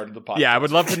that started the podcast. Yeah, I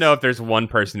would love to know if there's one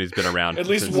person who's been around. At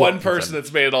least one person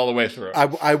that's made it all the way through.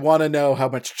 I want to know how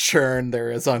much churn there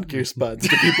is on Goosebuds.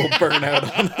 Do people burn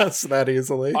out on us that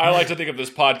easily? I like to think of this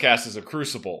podcast as a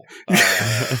crucible.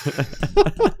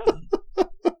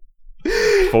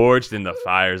 Forged in the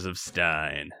fires of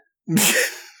Stein.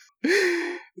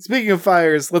 Speaking of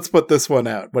fires, let's put this one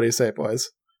out. What do you say, boys?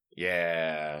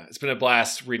 Yeah, it's been a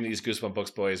blast reading these Goosebump books,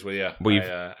 boys, with you.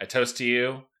 I toast to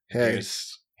you. Hey.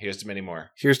 Here's to many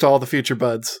more. Here's to all the future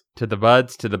buds. To the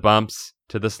buds, to the bumps,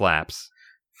 to the slaps.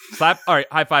 Slap. All right,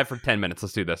 high five for 10 minutes.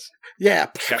 Let's do this. Yeah.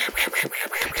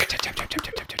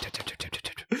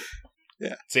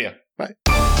 Yeah. See ya. Bye.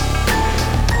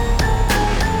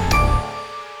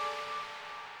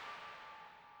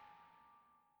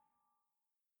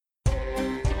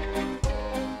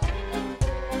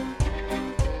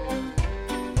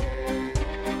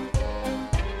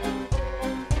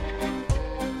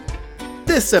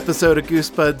 This episode of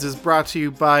Goosebuds is brought to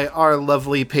you by our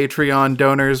lovely Patreon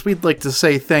donors. We'd like to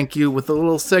say thank you with a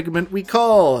little segment we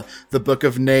call The Book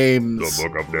of Names. The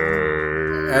Book of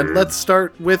Names. And let's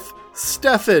start with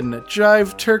Stefan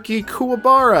Jive Turkey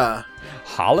Kuwabara,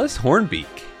 Hollis Hornbeak,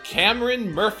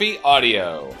 Cameron Murphy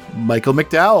Audio, Michael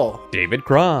McDowell, David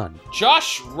Cron,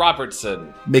 Josh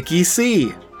Robertson, Mickey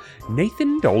C.,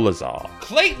 Nathan Dolezal,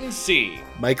 Clayton C.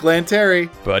 Mike Lanteri,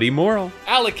 Buddy Morrill,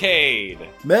 Alicade.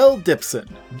 Mel Dipson,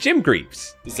 Jim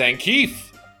Greaves, Zankeith.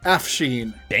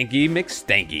 Afsheen, Danky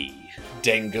McStanky,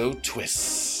 Dango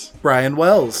Twists. Brian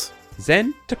Wells,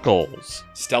 Zen Tickles,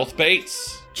 Stealth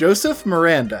Bates. Joseph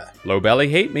Miranda, Low Belly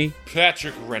Hate Me,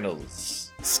 Patrick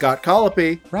Reynolds. Scott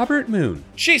Colopy, Robert Moon,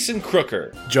 Jason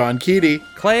Crooker. John Keaty,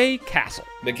 Clay Castle,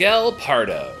 Miguel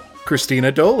Pardo.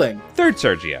 Christina Doling, Third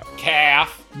Sergio,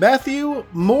 Calf. Matthew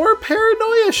More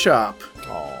Paranoia Shop,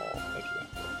 Oh, thank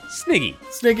you. Sniggy,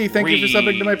 Sniggy, thank you for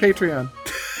subbing to my Patreon.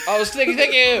 Oh, Sticky,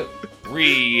 thank you.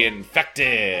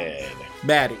 Reinfected.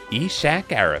 Maddie, Eshak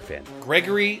Arafin,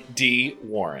 Gregory D.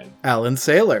 Warren. Alan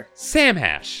Saylor, Sam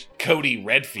Hash, Cody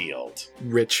Redfield.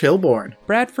 Rich Hilborn,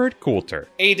 Bradford Coulter,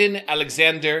 Aiden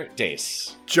Alexander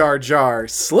Dace. Jar Jar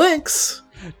Slinks,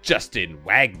 Justin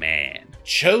Wagman,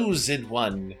 Chosen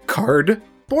One. Card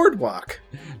Boardwalk,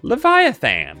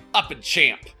 Leviathan. Up and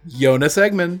Champ. Jonas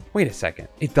Eggman, Wait a second.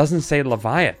 It doesn't say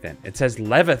Leviathan. It says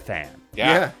Levithan.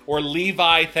 Yeah. Or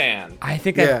Levi Than. I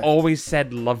think Yeah. I've always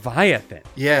said Leviathan. I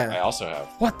yeah, also have.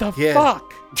 What the Yeah.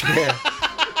 fuck? yeah.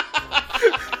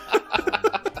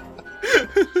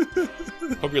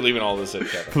 Hope you're leaving all this in,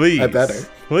 Kevin. Please. I better.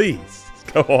 Please.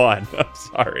 Go on. I'm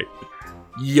sorry.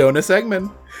 Jonas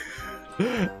Eggman,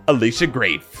 Alicia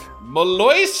Grafe.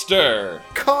 Maloyster.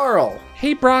 Carl,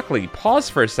 Hey, Broccoli, pause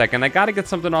for a second. I gotta get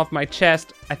something off my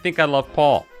chest. I think I love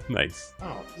Paul. Nice.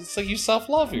 Oh, it's like you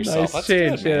self-love yourself. Nice That's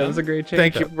change. good, Yeah, man. that was a great change.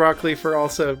 thank you, Broccoli, for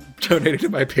also donating to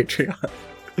my Patreon.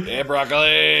 Hey,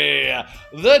 Broccoli.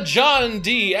 The John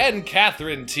D. and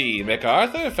Catherine T.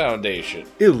 MacArthur Foundation.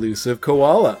 Elusive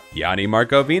Koala, Yanni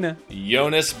Markovina.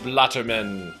 Jonas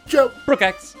Blatterman. Joe, Brooke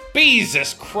X.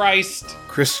 Jesus Christ.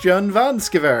 Christian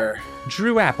Vanskiver,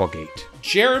 Drew Applegate.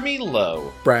 Jeremy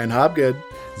Lowe. Brian Hobgood,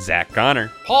 Zach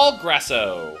Connor. Paul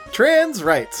Grasso. Trans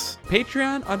Rights,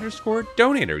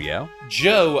 Patreon_donator, yo.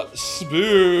 Joe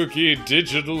Spooky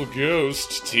Digital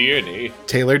Ghost Tierney.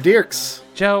 Taylor Dierks,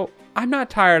 Joe, I'm not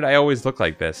tired. I always look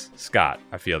like this. Scott,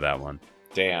 I feel that one.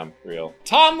 Damn, real.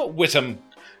 Tom Whittam.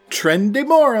 Trendy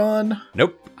Moron,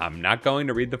 Nope, I'm not going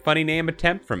to read the funny name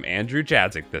attempt from Andrew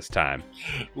Jadzik this time.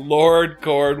 Lord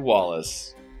Cord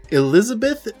Wallace.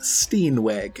 Elizabeth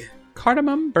Steenweg,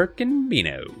 Cardamom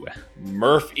Birkenbino.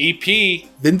 Murph EP.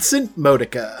 Vincent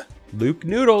Modica, Luke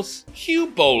Noodles. Hugh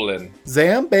Bolin.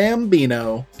 Zam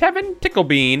Bambino, Tevin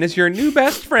Ticklebean is your new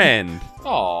best friend.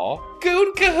 Aw.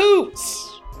 Goon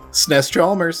Cahoots. Sness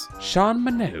Chalmers, Sean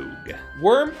Minogue.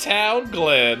 Wormtown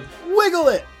Glen. Wiggle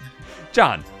It,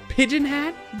 John Pigeon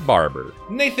Hat Barber.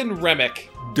 Nathan Remick.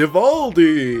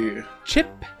 Divaldi, Chip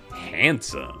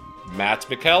Handsome. Matt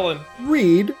McKellen.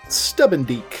 Reed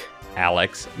Stubbendeek,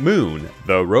 Alex Moon,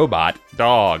 the robot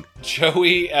dog.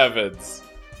 Joey Evans.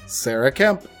 Sarah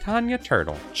Kemp, Tanya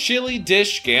Turtle. Chili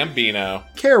Dish Gambino.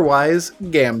 Carewise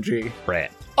Gamgee,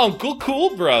 Brett. Uncle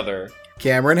Cool Brother.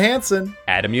 Cameron Hansen,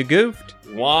 Adam You Goofed.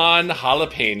 Juan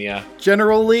Jalapena.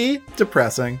 General Lee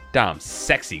Depressing, Dom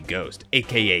Sexy Ghost,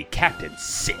 aka Captain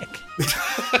Sick.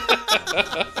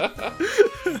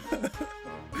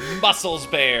 Muscles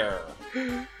Bear.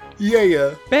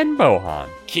 Yeah, Ben Bohan.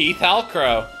 Keith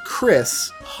Halcrow. Chris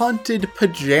Haunted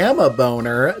Pajama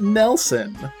Boner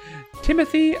Nelson,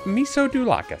 Timothy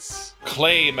Misodulakis.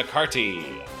 Clay McCarty.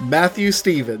 Matthew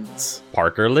Stevens,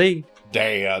 Parker Lee.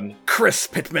 Dan. Chris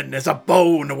Pittman is a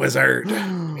bone wizard,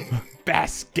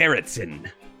 Bass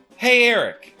Gerritsen. Hey,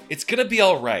 Eric. It's gonna be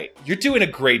alright. You're doing a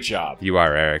great job. You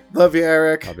are Eric. love you,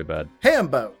 Eric, I'll be bad.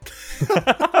 Hambo,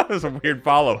 That was a weird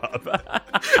follow-up.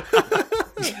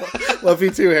 love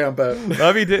you too, Hambo,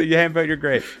 Love you, too. You Hambo, you're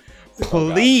great.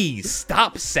 Please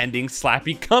stop sending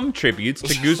slappy cum tributes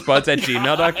to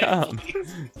goosebuds@gmail.com.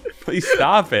 Please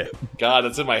stop it. God,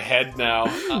 it's in my head now.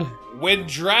 When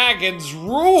dragons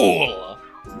rule.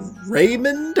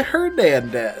 Raymond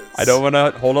Hernandez, I don't want to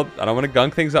hold up. I don't want to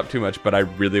gunk things up too much, but I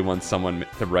really want someone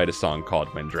to write a song called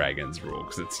 "When Dragons Rule"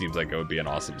 because it seems like it would be an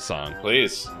awesome song.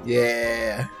 Please.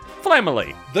 yeah,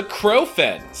 Flamily, The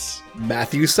Crowfens.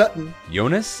 Matthew Sutton,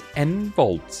 Jonas N.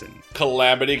 Voldson,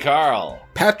 Calamity Carl.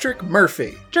 Patrick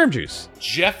Murphy, Germ Juice.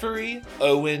 Jeffrey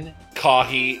Owen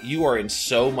Cahy. You are in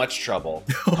so much trouble.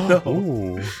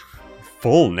 Ooh,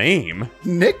 full name: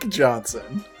 Nick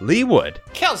Johnson, Lee Wood.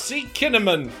 Kelsey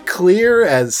Kinnaman. clear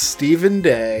as Stephen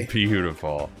Day,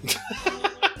 Beautiful.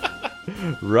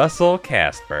 Russell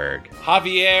Castberg.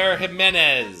 Javier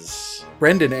Jimenez.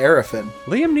 Brendan Arafin,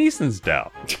 Liam Neeson's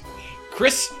Dell.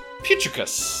 Chris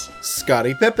Putricus.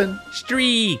 Scottie Pippen,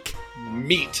 Streak.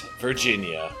 Meet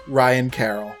Virginia. Ryan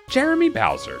Carroll. Jeremy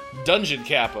Bowser. Dungeon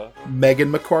Kappa.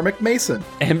 Megan McCormick Mason.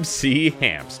 MC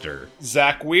Hamster.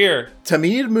 Zach Weir.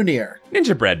 Tamid Munir.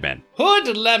 Ninja Breadman.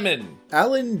 Hood Lemon.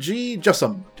 Alan G.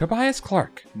 Jussum. Tobias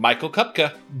Clark. Michael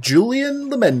Kupka. Julian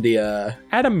Lemendia.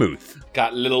 Adam Muth.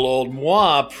 Got little old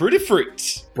moi pretty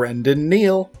fruit. Brendan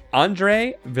Neal.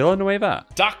 Andre Villanueva.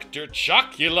 Dr.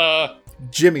 Chocula.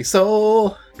 Jimmy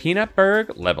Soul.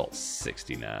 Peanutberg, level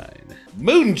 69.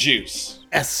 Moon Juice.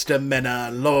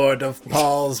 Estamina, Lord of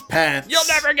Paul's Pants. You'll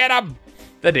never get him!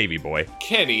 The Davy Boy.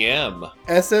 Kenny M.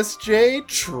 SSJ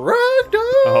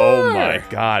Trogdor. Oh my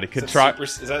god. Could Is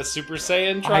that a Super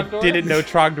Saiyan I Trogdor? didn't know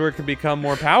Trogdor could become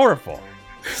more powerful.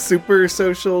 Super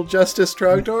Social Justice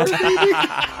Trogdor.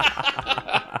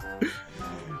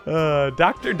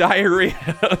 Dr.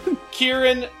 Diarrhea.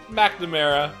 Kieran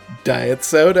McNamara. Diet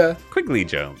Soda. Quigley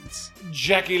Jones.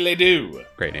 Jackie Ledoux.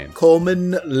 Great name.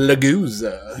 Coleman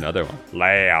Laguza. Another one.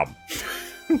 Lamb.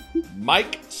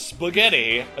 Mike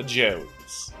Spaghetti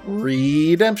Jones.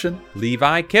 Redemption.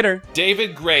 Levi Kidder.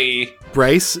 David Gray.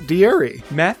 Bryce Dieri.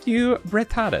 Matthew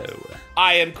Brettado.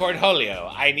 I am Cornholio.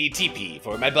 I need TP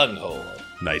for my bunghole.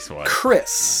 Nice one.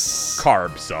 Chris.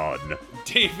 Carb Son.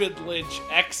 David Lynch,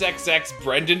 XXX,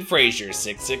 Brendan Fraser,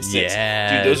 666.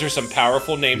 Yes. Dude, those are some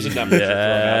powerful names and numbers you're throwing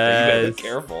out there. You better be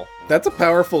careful. That's a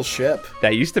powerful ship.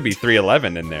 That used to be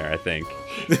 311 in there, I think.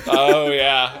 Oh,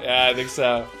 yeah. Yeah, I think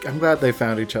so. I'm glad they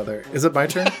found each other. Is it my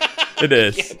turn? It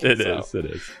is. Yeah, I think so. It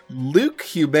is. Luke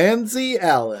Humanzi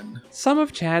Allen. Some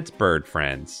of Chad's bird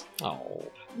friends. Oh.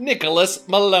 Nicholas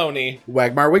Maloney.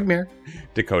 Wagmar Wigmere.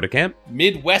 Dakota Kemp.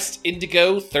 Midwest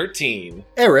Indigo 13.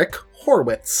 Eric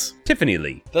Horwitz. Tiffany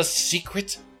Lee. The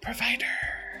Secret Provider.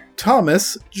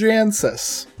 Thomas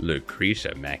Jansis.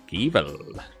 Lucretia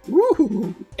McEvil.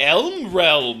 Ooh. Elm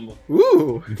Realm.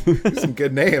 Ooh. Some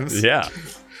good names. Yeah.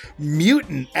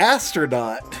 Mutant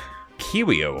Astronaut.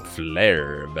 Kiwio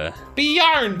Flarb.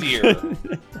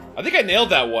 Bjarndir. I think I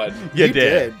nailed that one. You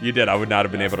did. You did. I would not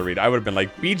have been able to read. I would have been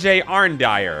like, BJ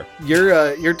Arndire.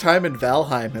 Your time in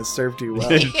Valheim has served you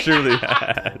well. It truly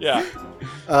has. Yeah.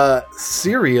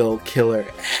 Serial Killer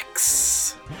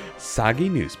X. Soggy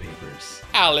Newspapers.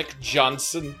 Alec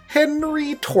Johnson.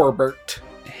 Henry Torbert.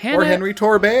 Or Henry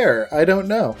Torbert. I don't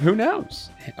know. Who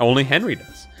knows? Only Henry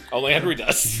does. Only Henry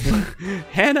does.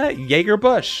 Hannah Yeager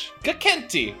Bush.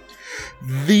 Kakenti.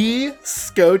 The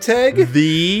Skoteg.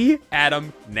 The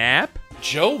Adam Knapp.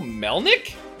 Joe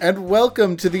Melnick? And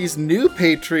welcome to these new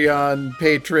Patreon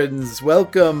patrons.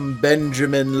 Welcome,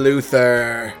 Benjamin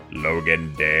Luther.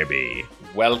 Logan Derby.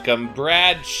 Welcome,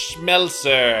 Brad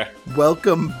Schmelzer.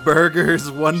 Welcome, Burger's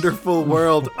Wonderful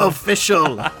World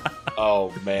Official.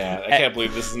 Oh, man. I can't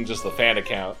believe this isn't just the fan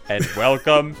account. And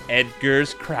welcome,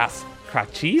 Edgar's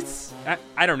Crachis?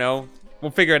 I don't know. We'll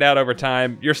figure it out over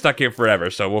time. You're stuck here forever,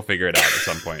 so we'll figure it out at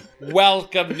some point.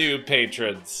 Welcome, new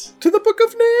patrons. To the Book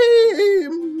of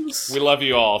Names. We love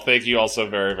you all. Thank you all so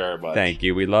very, very much. Thank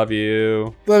you. We love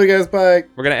you. Love you guys. Bye.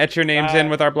 We're going to etch your names Bye. in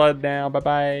with our blood now.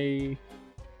 Bye-bye.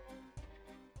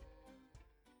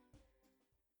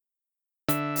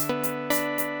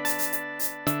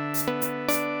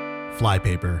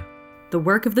 Flypaper. The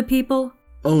work of the people,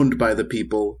 Owned by the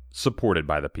people. Supported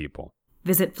by the people.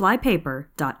 visit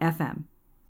flypaper.fm.